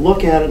kind of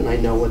look at it and I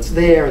know what's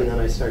there, and then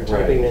I start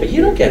typing it. But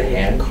you don't get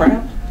hand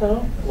cramp,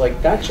 though?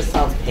 Like, that just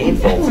sounds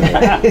painful to me.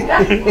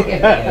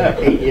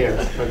 8 years,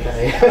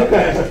 okay.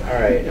 Okay,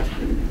 all right.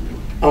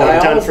 Oh,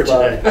 I'm done for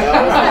today.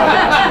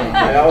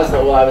 I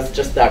was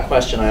just that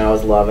question. I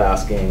always love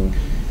asking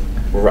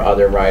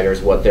other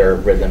writers what their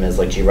rhythm is.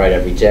 Like, do you write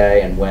every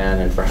day, and when,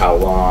 and for how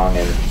long,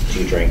 and do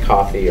you drink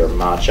coffee or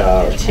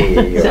matcha or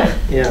tea? Or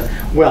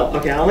Yeah. Well,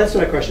 okay, I'll answer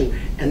that question,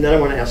 and then I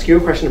want to ask you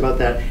a question about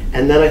that,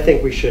 and then I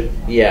think we should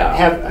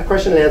have a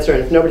question and answer,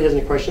 and if nobody has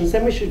any questions,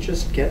 then we should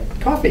just get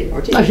coffee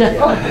or tea.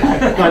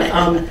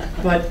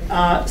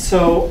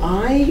 So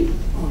I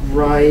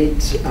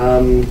write,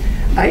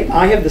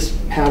 I have this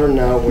pattern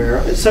now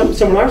where, so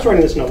when I was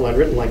writing this novel, I'd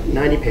written like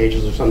 90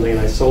 pages or something, and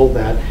I sold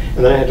that,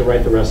 and then I had to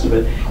write the rest of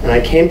it, and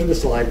I came to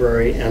this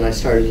library, and I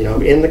started, you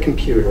know, in the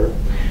computer,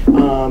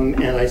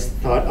 and I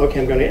thought, okay,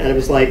 I'm going to, and it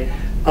was like,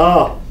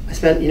 oh, I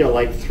spent, you know,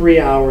 like 3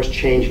 hours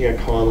changing a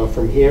comma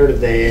from here to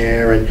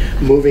there and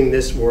moving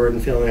this word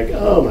and feeling like,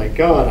 oh my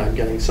God, I'm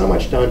getting so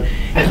much done.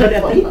 But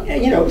at the,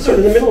 you know, sort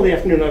of in the middle of the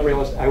afternoon, I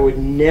realized I would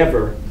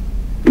never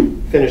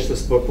finish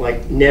this book,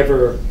 like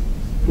never,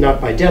 not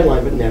by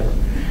deadline, but never.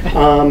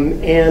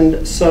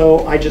 And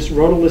so I just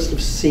wrote a list of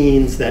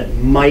scenes that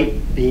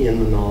might be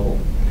in the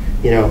novel,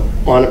 you know,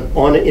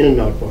 in a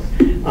notebook.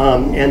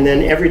 And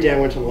then every day I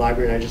went to the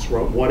library and I just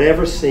wrote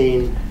whatever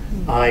scene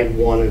I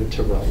wanted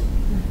to write,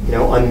 you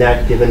know, on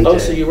that given day. Oh,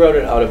 so you wrote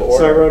it out of order?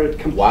 So I wrote it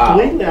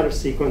completely out of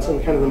sequence,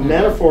 and kind of the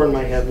metaphor in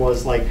my head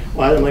was like,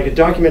 well, I'm like a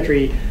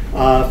documentary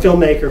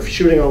filmmaker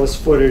shooting all this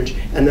footage,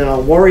 and then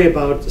I'll worry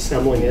about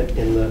assembling it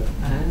in the,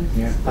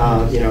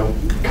 you know,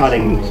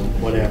 cutting,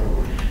 whatever.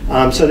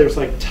 So there's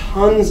like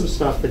tons of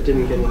stuff that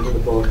didn't get into the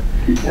book,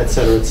 et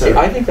cetera, et cetera. See,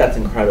 I think that's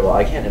incredible.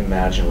 I can't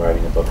imagine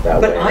writing a book that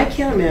way. But I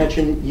can't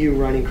imagine you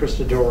writing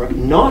Christadora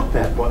not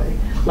that way.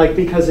 Like,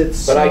 because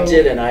it's But I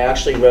didn't. I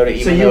actually wrote it,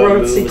 even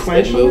though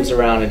it moves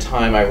around in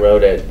time, I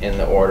wrote it in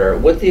the order,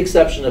 with the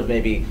exception of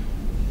maybe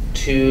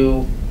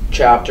 2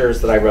 chapters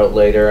that I wrote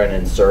later and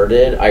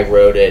inserted. I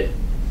wrote it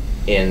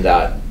in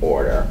that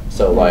order.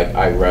 So like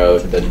I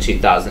wrote the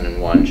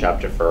 2001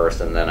 chapter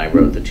first, and then I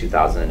wrote the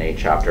 2008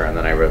 chapter, and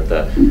then I wrote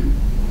the,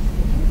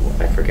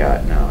 I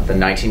forgot now, the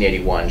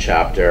 1981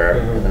 chapter,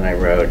 and then I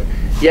wrote,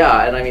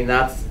 and I mean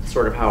that's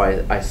sort of how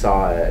I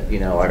saw it, you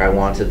know, like I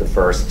wanted the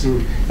first,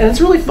 and it's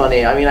really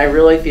funny, I mean I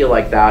really feel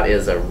like that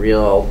is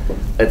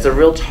it's a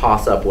real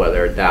toss-up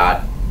whether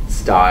that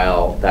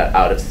style, that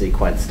out of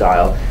sequence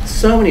style,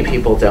 so many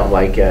people don't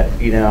like it,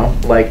 you know,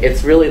 like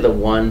it's really the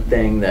one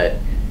thing that,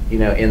 you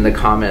know, in the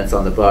comments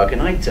on the book,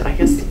 and I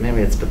guess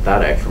maybe it's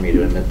pathetic for me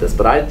to admit this,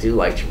 but I do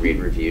like to read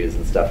reviews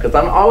and stuff, because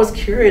I'm always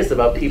curious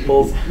about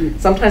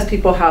sometimes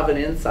people have an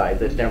insight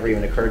that never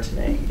even occurred to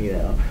me, you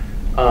know.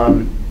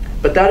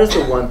 But that is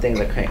the one thing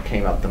that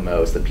came up the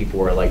most, that people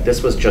were like,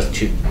 this was just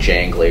too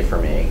jangly for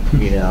me,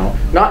 you know?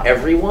 Not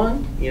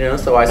everyone, you know,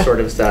 so I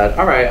sort of said,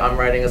 all right, I'm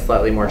writing a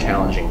slightly more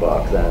challenging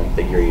book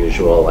than your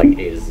usual, like,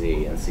 A to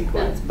Z in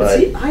sequence. But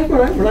see,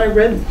 when I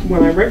read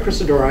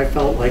Christadora, I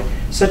felt like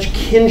such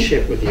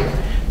kinship with you,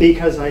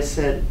 because I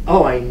said,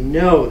 oh, I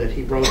know that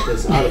he wrote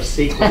this out of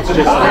sequence, just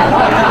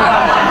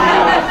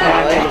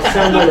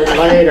assemble it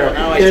later.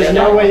 No, there's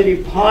no way that he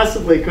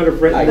possibly could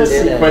have written this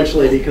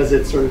sequentially, because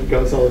it sort of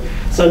goes on.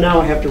 So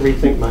now I have to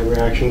rethink my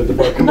reaction to the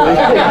book.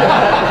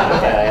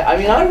 Okay. I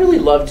mean, I really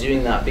love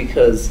doing that,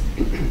 because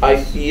I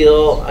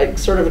feel, like,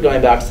 sort of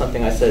going back to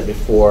something I said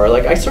before,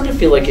 like, I sort of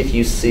feel like if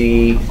you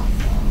see,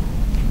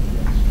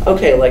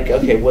 okay,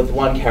 with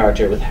one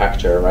character, with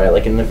Hector, right,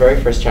 like in the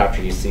very first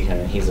chapter you see him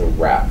and he's a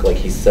wreck, like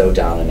he's so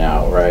down and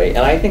out, right? And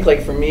I think,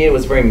 like, for me it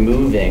was very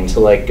moving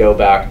to, like, go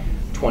back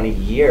 20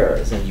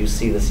 years and you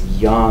see this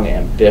young,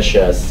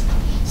 ambitious,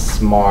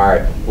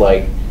 smart,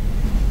 like,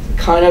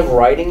 kind of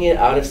writing it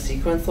out of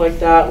sequence like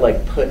that,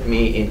 like, put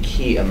me in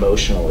key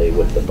emotionally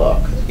with the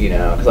book, you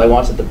know, because I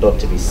wanted the book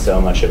to be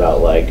so much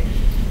about, like,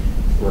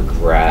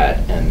 regret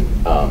and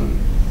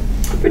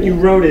but you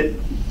wrote it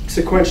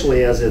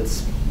sequentially as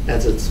it's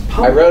published.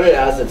 I wrote it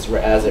as it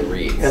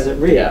reads. As it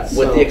reads. Yeah,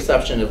 with the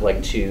exception of,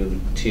 like, two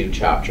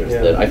chapters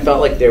that I felt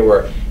like there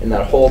were, in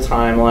that whole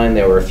timeline,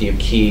 there were a few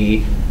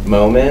key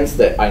moments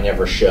that I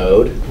never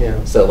showed.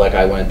 Yeah. So, like,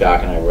 I went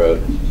back and I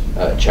wrote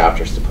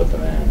chapters to put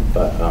them in.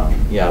 But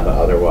but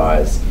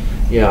otherwise,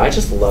 yeah, I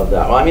just love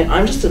that. Well, I mean,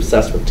 I'm just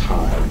obsessed with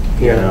time.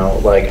 You know,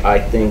 like, I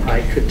think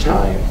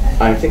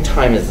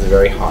time is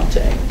very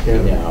haunting.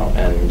 You know,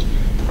 and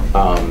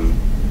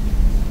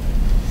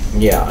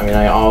yeah, I mean,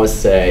 I always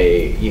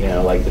say, you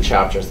know, like, the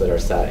chapters that are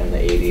set in the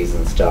 80s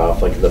and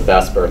stuff, like, the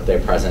best birthday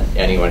present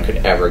anyone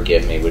could ever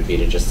give me would be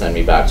to just send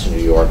me back to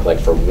New York,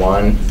 like, for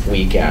one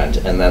weekend,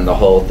 and then the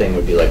whole thing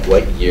would be like,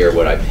 what year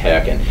would I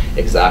pick, and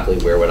exactly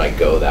where would I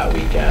go that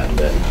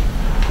weekend, and,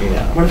 you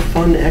know. What a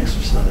fun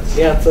exercise.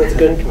 Yeah, it's a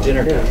good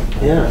dinner game.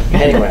 Yeah.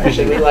 Anyway,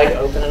 should we, like,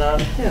 open it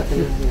up? Yeah.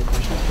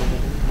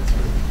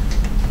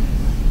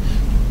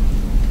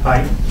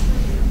 Hi.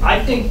 I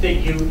think that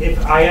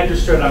if I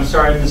understood, I'm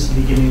sorry I missed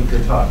the beginning of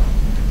your talk.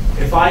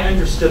 If I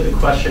understood the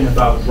question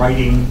about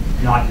writing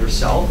not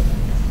yourself,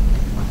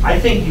 I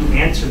think you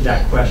answered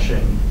that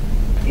question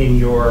in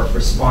your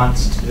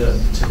response to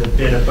the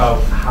bit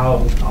about how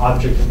the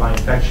object of my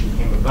affection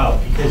came about,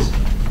 because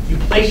you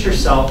place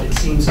yourself, it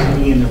seems to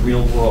me, in the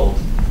real world,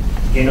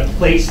 in a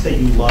place that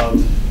you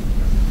love,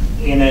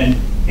 and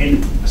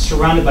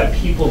surrounded by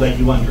people that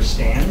you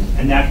understand,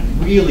 and that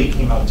really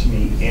came out to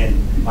me in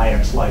My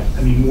Ex-Life.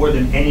 I mean, more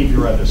than any of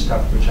your other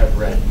stuff, which I've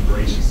read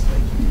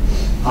voraciously.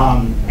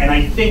 And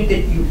I think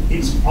that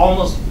it's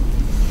almost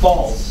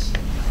false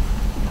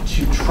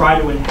to try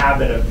to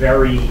inhabit a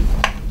very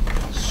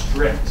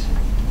strict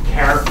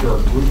character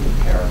or group of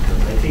characters.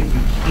 I think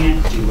you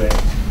can't do it.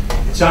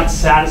 It's not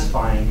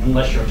satisfying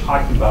unless you're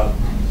talking about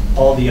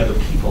all the other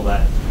people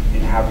that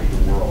inhabit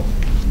your world.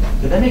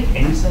 Did that make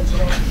any sense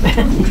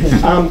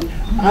at all?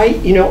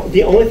 You know,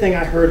 the only thing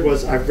I heard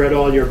was, I've read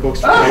all your books.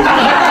 He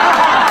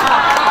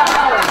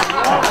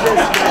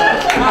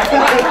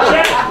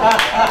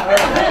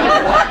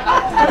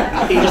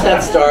just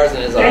had stars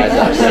in his eyes.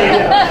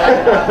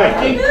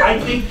 I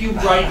think you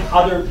write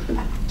other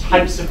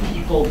types of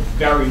people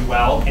very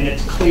well, and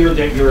it's clear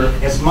that you're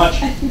as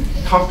much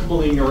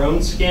comfortable in your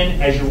own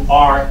skin as you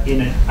are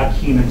in a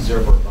keen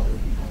observer of other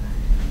people.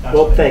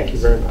 Well, thank you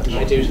very much.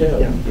 I do too.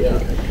 Yeah.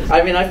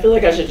 I mean, I feel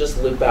like I should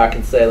just loop back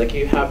and say, like,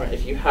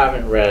 if you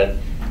haven't read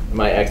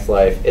My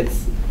Ex-Life,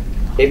 it's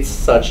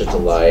such a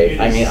delight.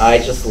 I mean, I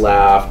just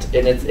laughed,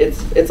 and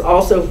it's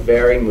also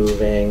very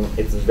moving.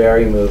 It's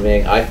very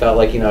moving. I felt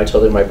like, you know, I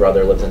told you my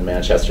brother lived in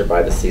Manchester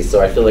by the sea, so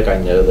I feel like I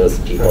know those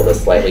people, the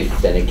slightly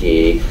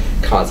finicky,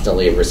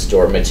 constantly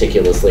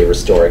meticulously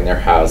restoring their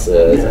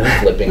houses and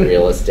flipping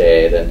real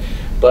estate,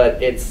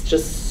 but it's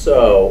just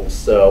so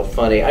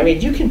funny. I mean,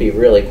 you can be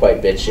really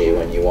quite bitchy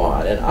when you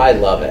want, and I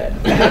love it.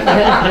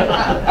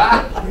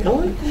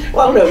 Really?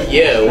 Well, I don't know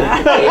you.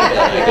 I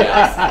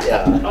guess.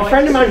 Yeah. A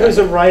friend of mine who's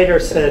a writer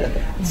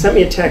sent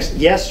me a text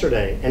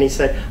yesterday, and he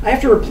said, I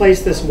have to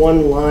replace this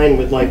one line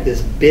with, like,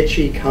 this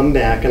bitchy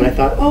comeback, and I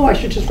thought, oh, I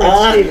should just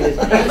write Stephen.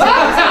 And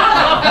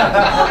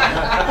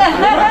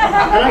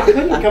I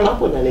couldn't come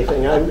up with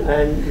anything.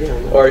 You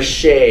know, or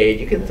shade.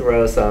 You can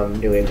throw some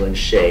New England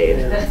shade.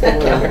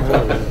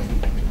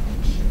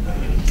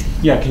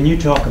 Yeah, can you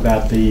talk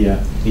about the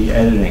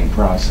editing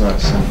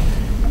process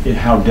and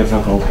how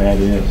difficult that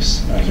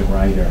is as a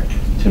writer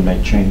to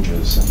make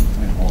changes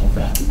and all of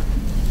that?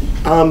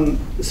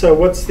 So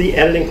what's the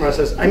editing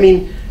process? I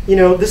mean, you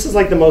know, this is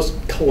like the most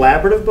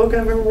collaborative book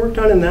I've ever worked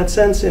on in that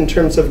sense, in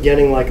terms of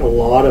getting, like, a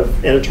lot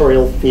of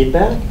editorial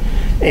feedback.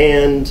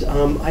 And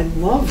I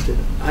loved it.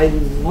 I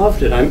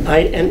loved it.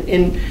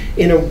 And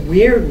in a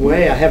weird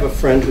way, I have a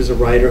friend who's a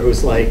writer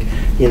who's like,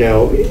 you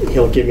know,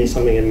 he'll give me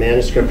something in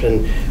manuscript,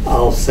 and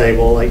I'll say,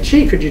 well, like,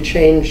 gee, could you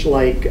change,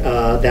 like,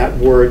 that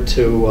word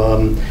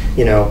to,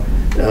 you know,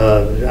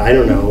 I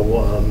don't know,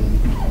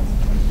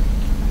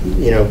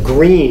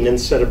 green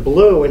instead of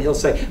blue, and he'll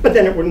say, but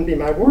then it wouldn't be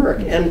my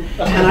work. And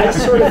I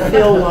sort of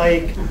feel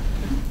like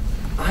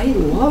I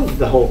love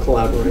the whole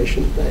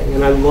collaboration thing,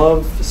 and I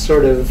love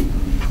sort of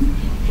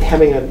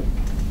having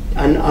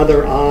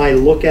another eye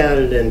look at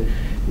it and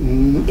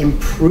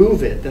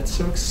improve it. That's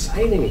so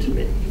exciting to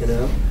me,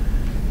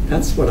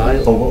 That's what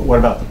I. Well, what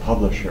about the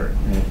publisher?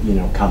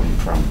 Coming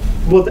from.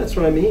 Well, that's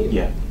what I mean.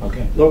 Yeah.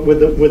 Okay. Look, with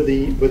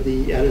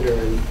the editor,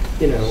 and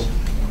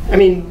I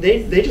mean,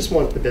 they just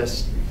want the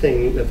best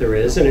thing that there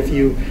is, and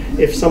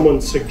if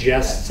someone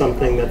suggests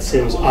something that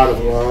seems out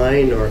of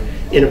line or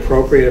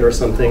inappropriate or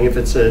something, if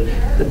it's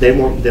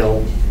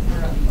they'll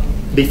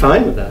be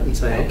fine with that and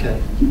say,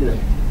 okay,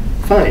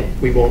 fine,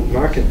 we won't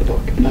market the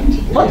book.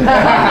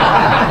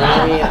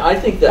 I mean, I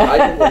think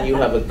when you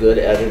have a good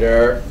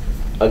editor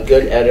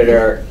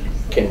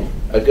can.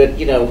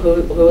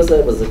 Who was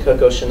it? Was it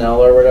Coco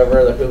Chanel or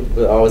whatever?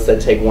 Who always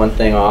said take one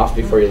thing off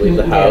before you leave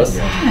the house.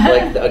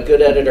 Like a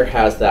good editor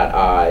has that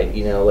eye.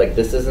 Like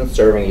this isn't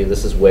serving you.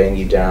 This is weighing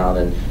you down.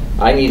 And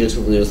I needed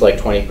to lose like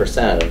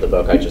 20% of the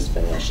book I just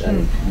finished.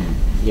 And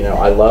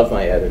I love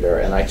my editor,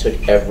 and I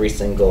took every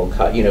single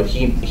cut.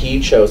 He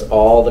chose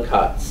all the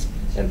cuts.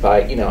 And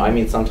by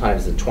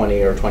sometimes the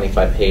 20 or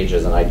 25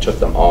 pages, and I took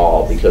them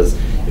all, because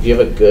if you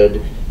have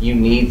you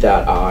need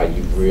that eye.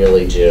 You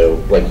really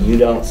do. Like, you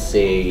don't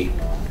see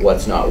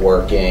what's not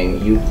working.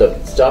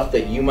 The stuff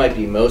that you might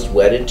be most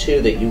wedded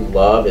to, that you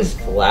love, is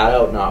flat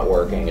out not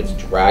working. It's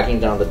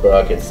dragging down the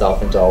book. It's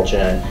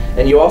self-indulgent,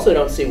 and you also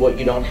don't see what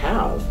you don't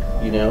have.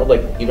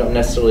 Like, you don't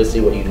necessarily see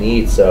what you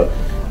need. So,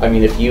 I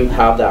mean, if you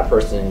have that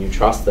person and you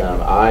trust them,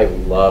 I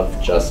love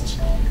just.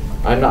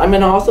 I've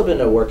also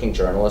been a working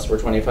journalist for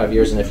 25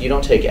 years, and if you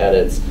don't take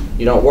edits,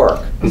 you don't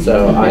work.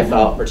 So I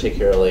felt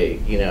particularly,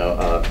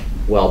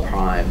 well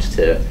primed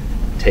to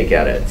take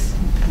edits.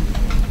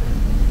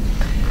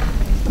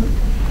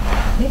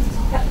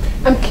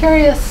 I'm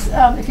curious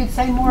if you'd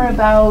say more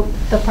about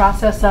the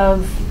process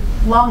of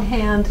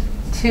longhand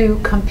to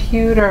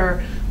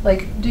computer.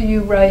 Like, do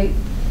you write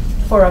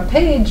for a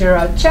page or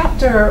a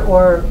chapter,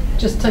 or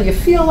just till you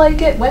feel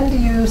like it? When do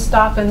you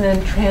stop and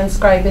then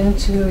transcribe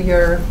into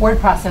your word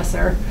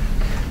processor?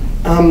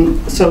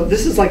 So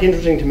this is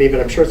interesting to me, but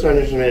I'm sure it's not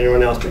interesting to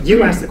anyone else. But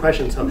you asked the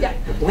question, so yeah.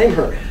 Blame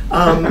her.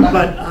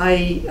 But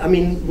I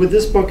mean, with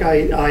this book,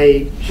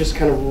 I just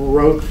kind of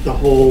wrote the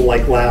whole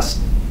last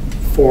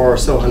 400 or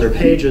so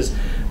pages.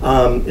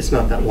 It's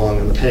not that long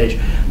on the page,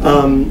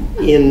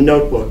 in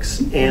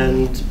notebooks.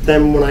 And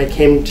then when I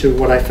came to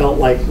what I felt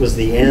like was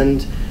the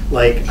end,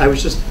 I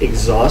was just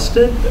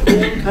exhausted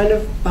kind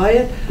of by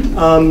it,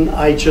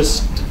 I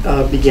just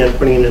began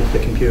putting it into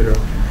the computer.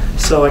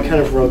 So I kind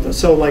of wrote,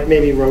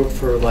 maybe wrote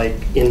for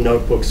in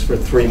notebooks for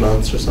 3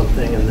 months or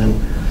something, and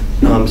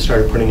then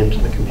started putting it into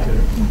the computer.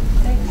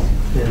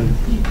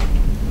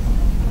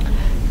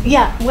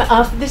 Yeah,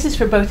 well, this is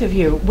for both of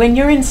you. When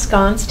you're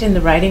ensconced in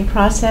the writing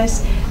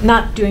process,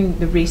 not doing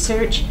the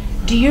research,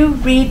 do you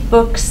read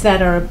books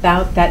that are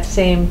about that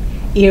same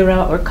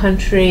era or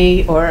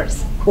country, or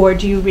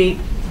do you read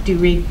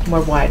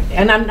more wide?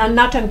 And I'm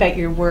not talking about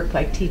your work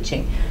like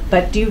teaching,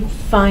 but do you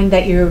find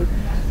that you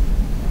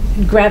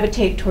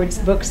gravitate towards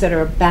books that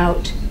are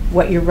about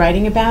what you're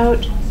writing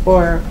about,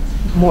 or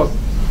more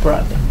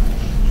broadly?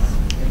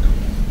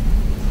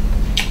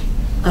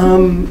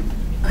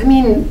 I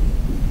mean,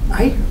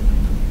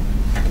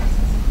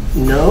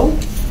 no.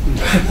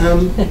 No,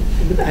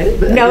 you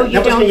that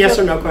wasn't don't a yes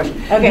or no question.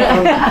 Okay.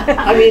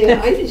 I mean,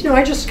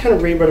 I just kind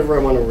of read whatever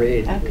I want to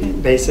read,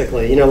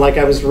 basically.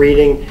 I was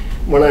reading,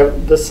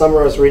 this summer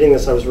I was reading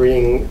this, I was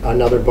reading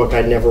another book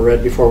I'd never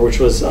read before, which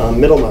was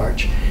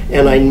Middlemarch.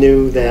 And I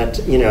knew that,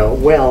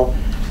 well,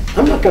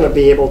 I'm not going to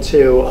be able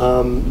to,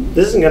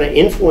 this isn't going to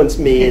influence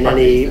me in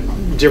any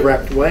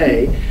direct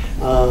way.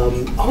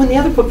 And the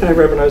other book that I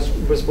read when I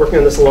was working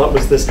on this a lot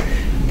was this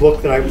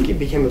book that I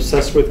became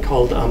obsessed with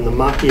called The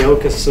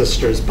Makioka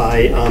Sisters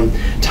by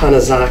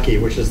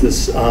Tanizaki, which is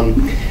this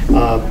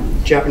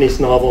Japanese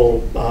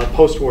novel,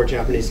 post-war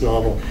Japanese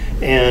novel.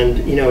 And,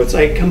 it's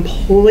a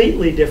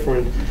completely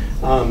different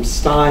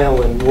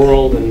style and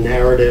world and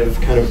narrative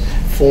kind of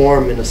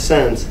form in a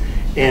sense.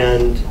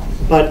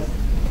 But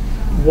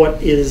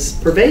what is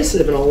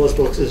pervasive in all those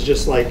books is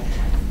just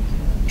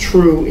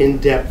true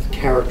in-depth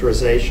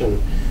characterization.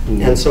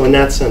 Mm-hmm. And so in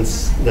that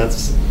sense,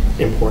 that's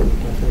important,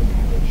 I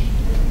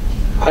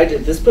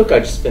think. This book I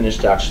just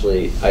finished,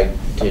 actually, I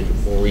did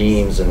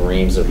reams and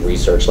reams of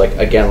research. Like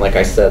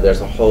I said,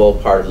 there's a whole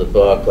part of the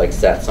book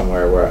set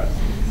somewhere where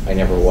I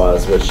never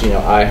was, which,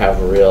 I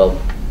have real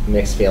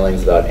mixed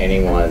feelings about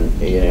anyone,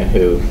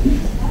 who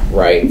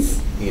writes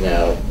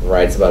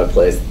about a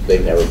place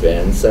they've never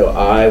been. So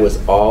I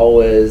was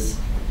always,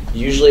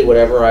 usually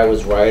whatever I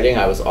was writing,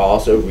 I was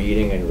also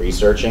reading and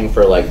researching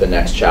for the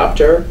next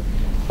chapter,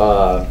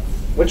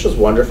 which was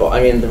wonderful.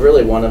 I mean,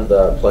 really one of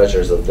the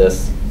pleasures of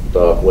this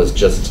book was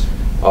just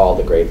all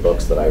the great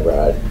books that I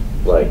read,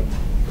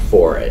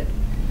 for it.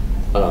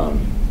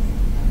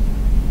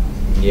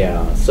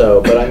 Yeah,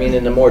 so, but I mean,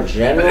 in the more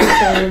general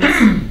terms,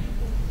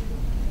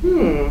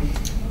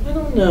 I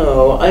don't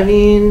know. I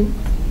mean,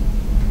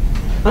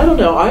 I don't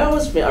know.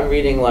 I'm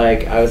reading,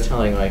 like, I was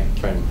telling my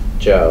friend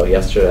Joe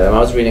yesterday, I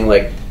was reading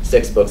like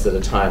 6 books at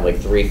a time, like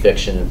 3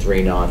 fiction and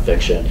 3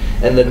 nonfiction.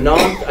 And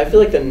I feel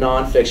like the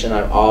nonfiction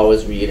I'm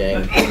always reading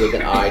with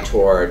an eye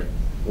toward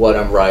what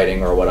I'm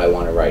writing or what I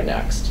want to write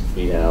next.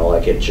 You know,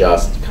 like it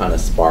just kind of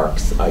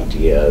sparks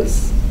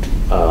ideas.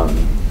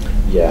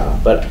 Yeah,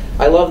 but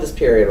I love this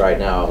period right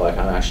now. Like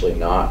I'm actually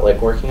not like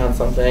working on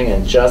something,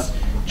 and just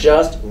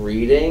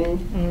reading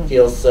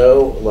feels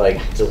so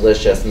like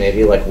delicious.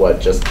 Maybe like what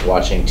just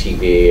watching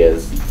TV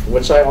is,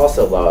 which I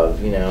also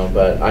love. You know,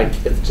 but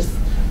it's just,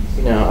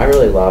 you know, I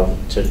really love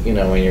to, you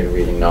know, when you're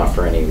reading not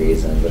for any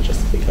reason, but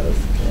just because.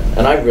 Yeah.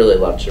 And I really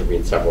love to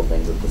read several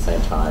things at the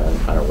same time and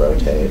kind of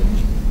rotate.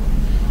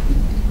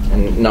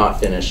 And not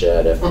finish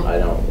it if I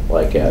don't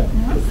like it.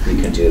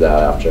 You can do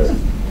that after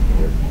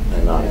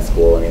you're not in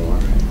school anymore.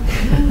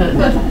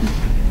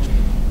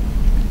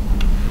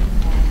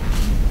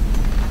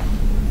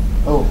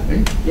 Oh,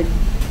 yeah.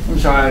 I'm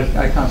sorry,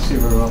 I can't see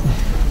very well.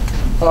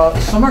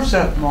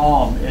 Somerset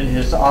Maugham, in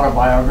his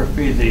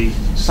autobiography, The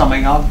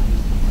Summing Up,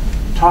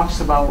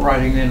 talks about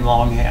writing in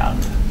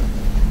longhand.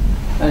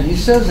 And he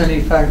says, in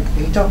effect,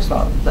 he talks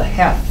about the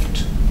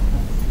heft,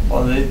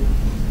 or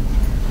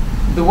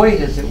the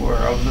weight, as it were,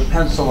 of the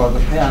pencil or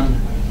the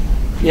pen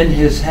in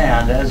his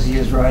hand as he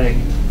is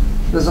writing.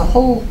 There's a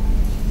whole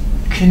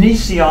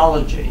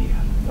kinesiology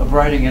of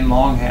writing in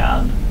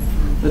longhand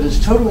that is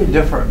totally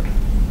different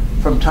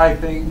from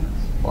typing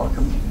or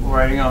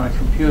writing on a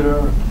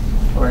computer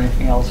or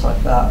anything else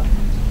like that.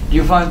 Do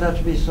you find that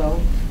to be so?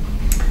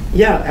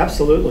 Yeah,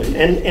 absolutely.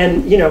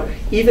 And you know,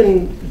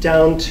 even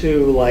down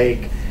to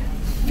like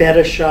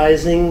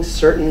fetishizing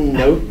certain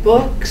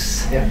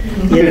notebooks. Yeah.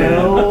 You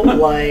know,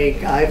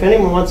 like if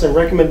anyone wants a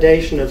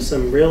recommendation of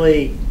some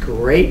really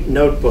great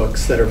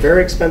notebooks that are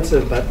very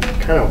expensive but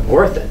kind of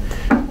worth it,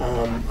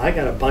 I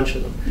got a bunch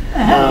of them.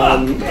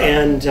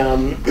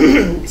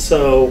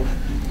 So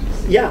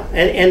yeah,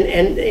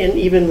 and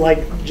even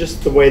like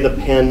just the way the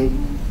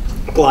pen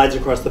glides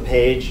across the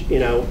page, you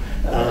know.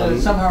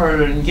 Somehow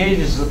it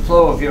engages the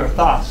flow of your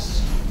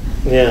thoughts.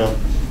 Yeah.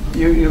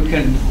 You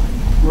can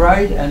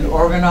write and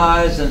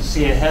organize and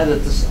see ahead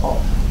at this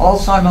all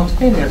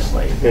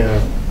simultaneously.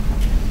 Yeah.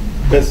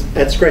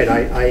 That's great.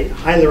 I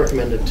highly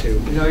recommend it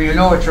too. You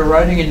know what you're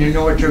writing and you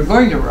know what you're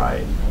going to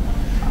write.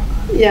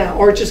 Yeah,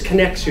 or it just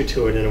connects you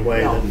to it in a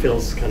way that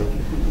feels kind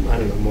of, I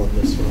don't know, more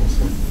visceral.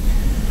 So.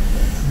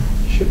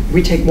 Should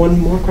we take one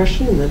more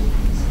question and then?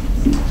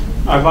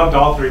 I loved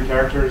all 3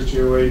 characters,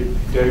 Julie,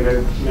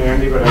 David,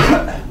 Mandy, but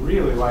I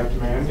really liked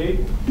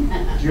Mandy.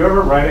 Do you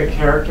ever write a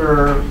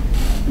character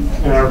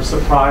and are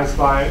surprised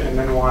by it and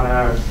then want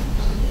to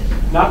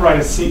not write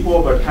a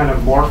sequel, but kind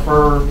of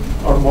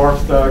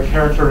morph the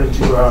character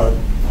into a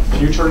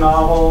future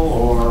novel?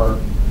 Or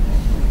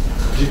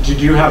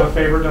did you have a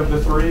favorite of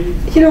the 3?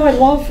 You know, I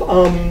love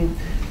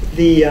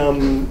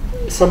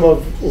some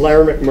of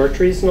Larry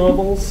McMurtry's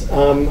novels,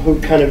 who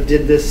kind of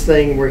did this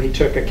thing where he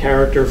took a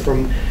character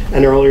from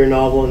an earlier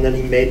novel and then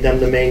he made them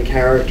the main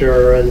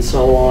character and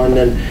so on.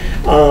 And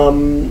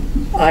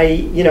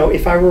you know,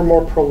 if I were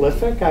more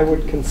prolific, I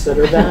would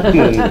consider that.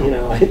 But, you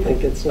know, I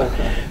think it's not.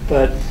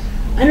 But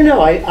I don't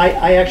know.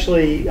 I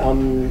actually, I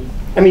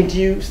mean, do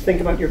you think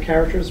about your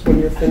characters when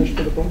you're finished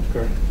with a book?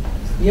 Or?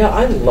 Yeah,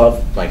 I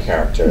love my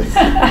characters.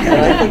 And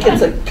I think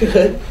it's a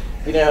good.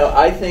 You know,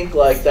 I think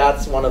like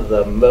that's one of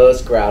the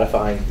most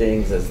gratifying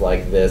things is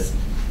like this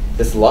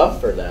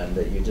love for them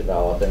that you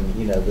develop, and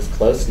you know, this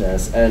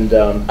closeness. And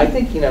I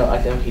think, you know, I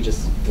think he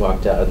just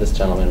walked out, this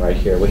gentleman right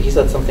here, where he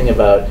said something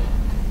about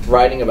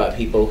writing about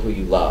people who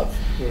you love.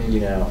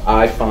 You know,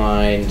 I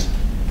find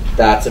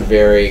that's a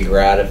very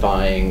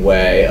gratifying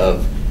way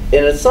of,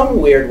 in some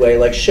weird way,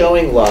 like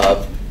showing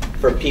love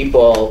for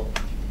people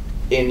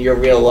in your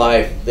real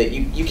life that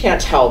you can't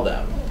tell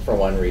them for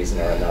one reason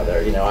or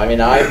another. You know, I mean,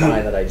 I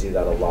find that I do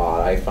that a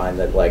lot. I find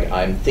that like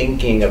I'm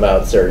thinking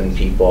about certain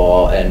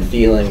people and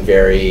feeling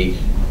very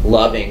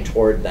loving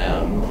toward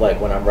them, like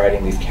when I'm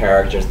writing these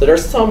characters that are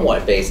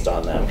somewhat based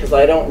on them, because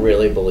I don't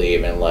really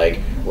believe in like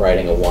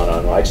writing a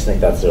one-on-one. I just think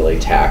that's really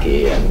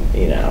tacky, and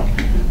you know,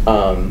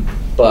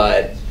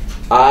 but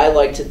I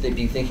like to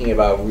be thinking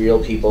about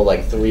real people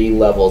like 3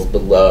 levels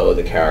below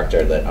the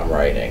character that I'm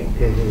writing.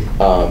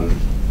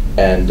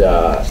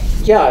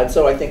 Yeah, and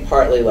so I think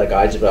partly like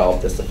I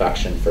developed this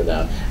affection for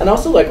them, and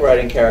also like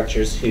writing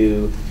characters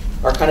who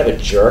are kind of a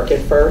jerk at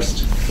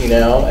first, you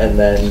know, and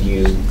then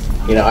you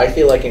know, I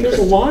feel like in there's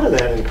a lot of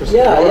that in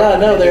Christadora. Yeah,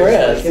 no, there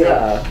is. Like,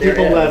 yeah,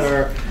 people that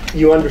are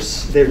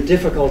they're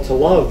difficult to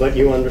love, but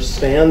you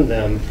understand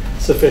them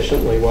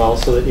sufficiently well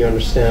so that you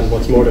understand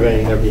what's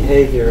motivating their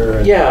behavior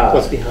and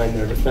what's behind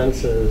their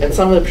defenses. And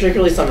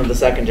particularly some of the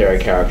secondary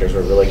characters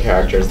were really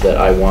characters that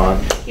I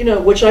want, you know,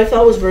 which I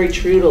thought was very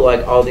true to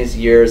like all these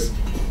years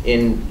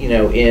in, you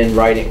know, in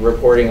writing,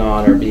 reporting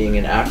on, or being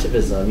in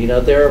activism. You know,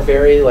 they're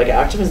very, like,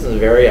 activism is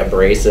very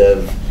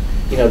abrasive.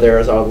 You know,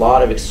 there's a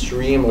lot of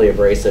extremely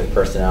abrasive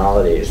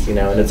personalities, you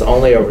know, and it's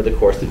only over the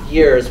course of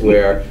years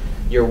where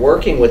you're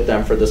working with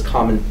them for this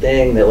common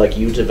thing that like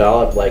you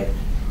develop like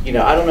you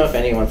know, I don't know if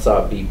anyone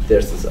saw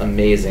there's this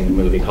amazing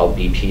movie called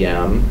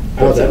BPM.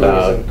 Oh, It's that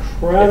about, movie's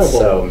incredible. it's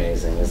so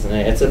amazing, isn't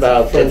it? It's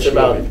about French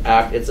movie.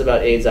 it's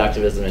about AIDS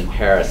activism in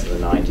Paris in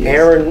the 90s.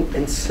 Aaron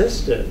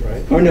insisted,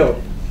 right? Oh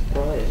no,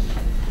 Brian.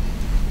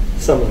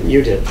 Someone,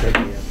 you did. Maybe,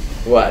 yeah.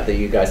 What, that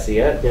you guys see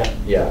it? Yeah.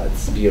 Yeah,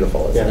 it's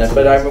beautiful, isn't Yeah, it? it's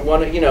But amazing.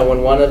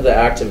 when one of the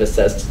activists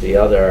says to the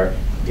other,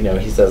 you know,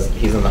 he says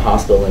he's in the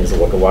hospital and he's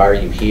like, why are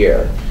you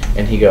here?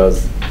 And he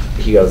goes,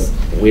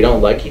 we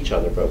don't like each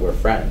other, but we're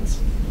friends.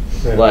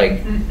 Yeah.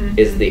 Like,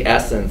 is the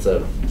essence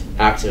of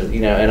activism,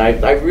 you know, and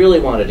I really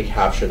wanted to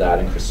capture that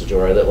in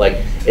Christadora, that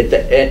like,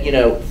 you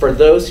know, for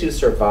those who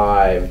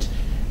survived,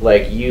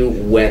 like, you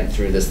went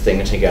through this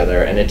thing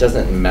together, and it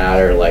doesn't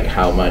matter like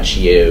how much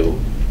you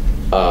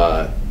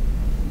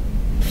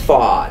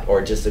fought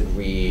or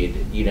disagreed,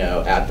 you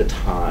know, at the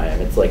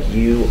time. It's like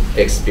you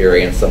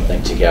experienced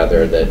something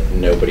together that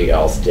nobody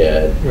else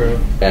did. Right.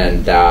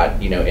 And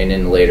that, you know, and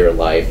in later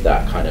life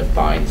that kind of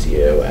binds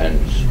you. And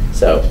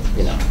so,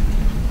 you know.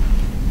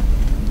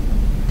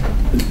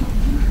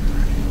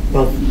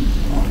 Well,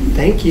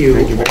 thank you.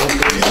 Thank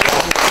you.